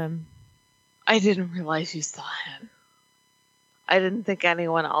saw him. I didn't realize you saw him. I didn't think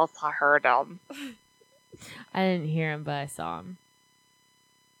anyone else heard him. I didn't hear him, but I saw him.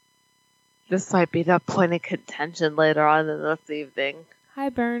 This might be the point of contention later on in this evening. Hi,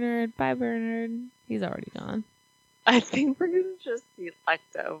 Bernard. Bye, Bernard. He's already gone. I think we're going to just see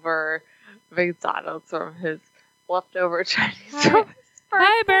leftover McDonald's from his leftover Chinese from his birthday.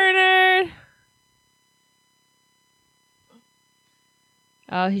 Hi, Bernard.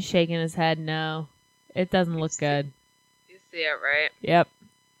 Oh, he's shaking his head. No, it doesn't look good. You see it, right? Yep.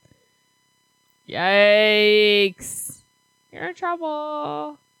 Yikes. You're in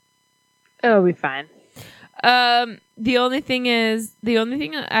trouble. It'll be fine. The only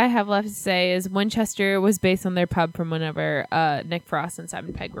thing I have left to say is Winchester was based on their pub from whenever Nick Frost and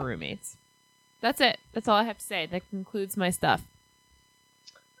Simon Pegg were roommates. That's it. That's all I have to say. That concludes my stuff.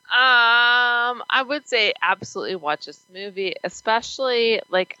 I would say absolutely watch this movie, especially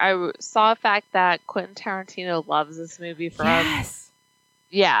like I saw a fact that Quentin Tarantino loves this movie from. Yes.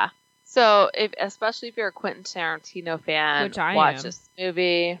 Yeah. So especially if you're a Quentin Tarantino fan, Which I watch am. this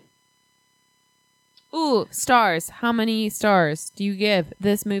movie. Ooh, stars. How many stars do you give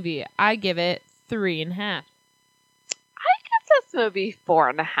this movie? I give it 3.5. I give this movie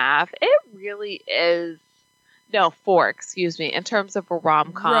 4.5. It really is. No, 4, excuse me, in terms of a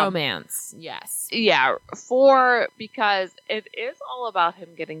rom-com. Romance, yes. Yeah, 4 because it is all about him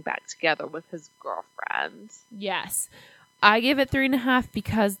getting back together with his girlfriend. Yes. I give it 3.5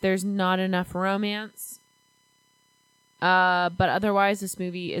 because there's not enough romance. But otherwise, this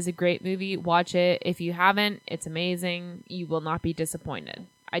movie is a great movie. Watch it. If you haven't, it's amazing. You will not be disappointed.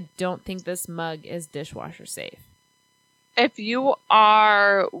 I don't think this mug is dishwasher safe. If you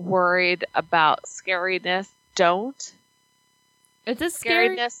are worried about scariness, don't. It's a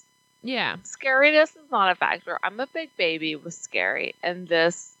scary... Scariness. Yeah. Scariness is not a factor. I'm a big baby with scary, and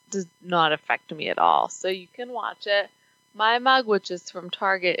this does not affect me at all. So you can watch it. My mug, which is from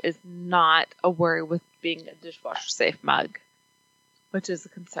Target, is not a worry with being a dishwasher safe mug, which is a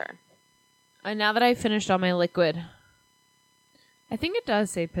concern. And now that I finished all my liquid, I think it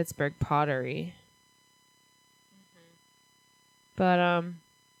does say Pittsburgh Pottery. But,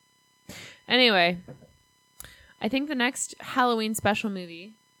 anyway, I think the next Halloween special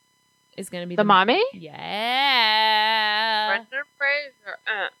movie is going to be The Mommy? Yeah. Brendan Fraser.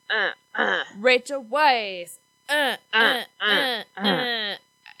 Rachel Weisz.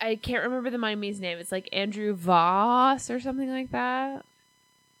 I can't remember the Mummy's name. It's like Andrew Voss or something like that.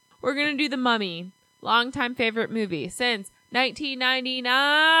 We're going to do The Mummy. Longtime favorite movie since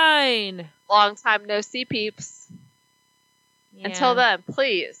 1999. Long time no see, peeps. Yeah. Until then,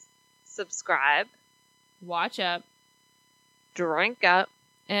 please subscribe, Watch up. drink up.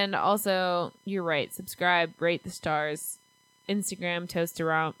 And also, you're right. Subscribe, rate the stars. Instagram,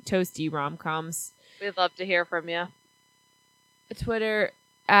 Toasty Romcoms. We'd love to hear from you. Twitter,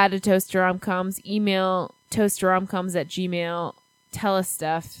 add a Toaster Romcoms. Email toasterromcoms@gmail. Tell us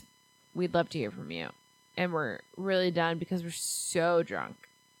stuff. We'd love to hear from you. And we're really done because we're so drunk.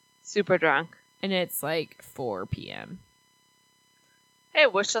 Super drunk. And it's like 4 p.m. Hey,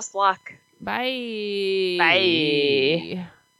 wish us luck. Bye. Bye.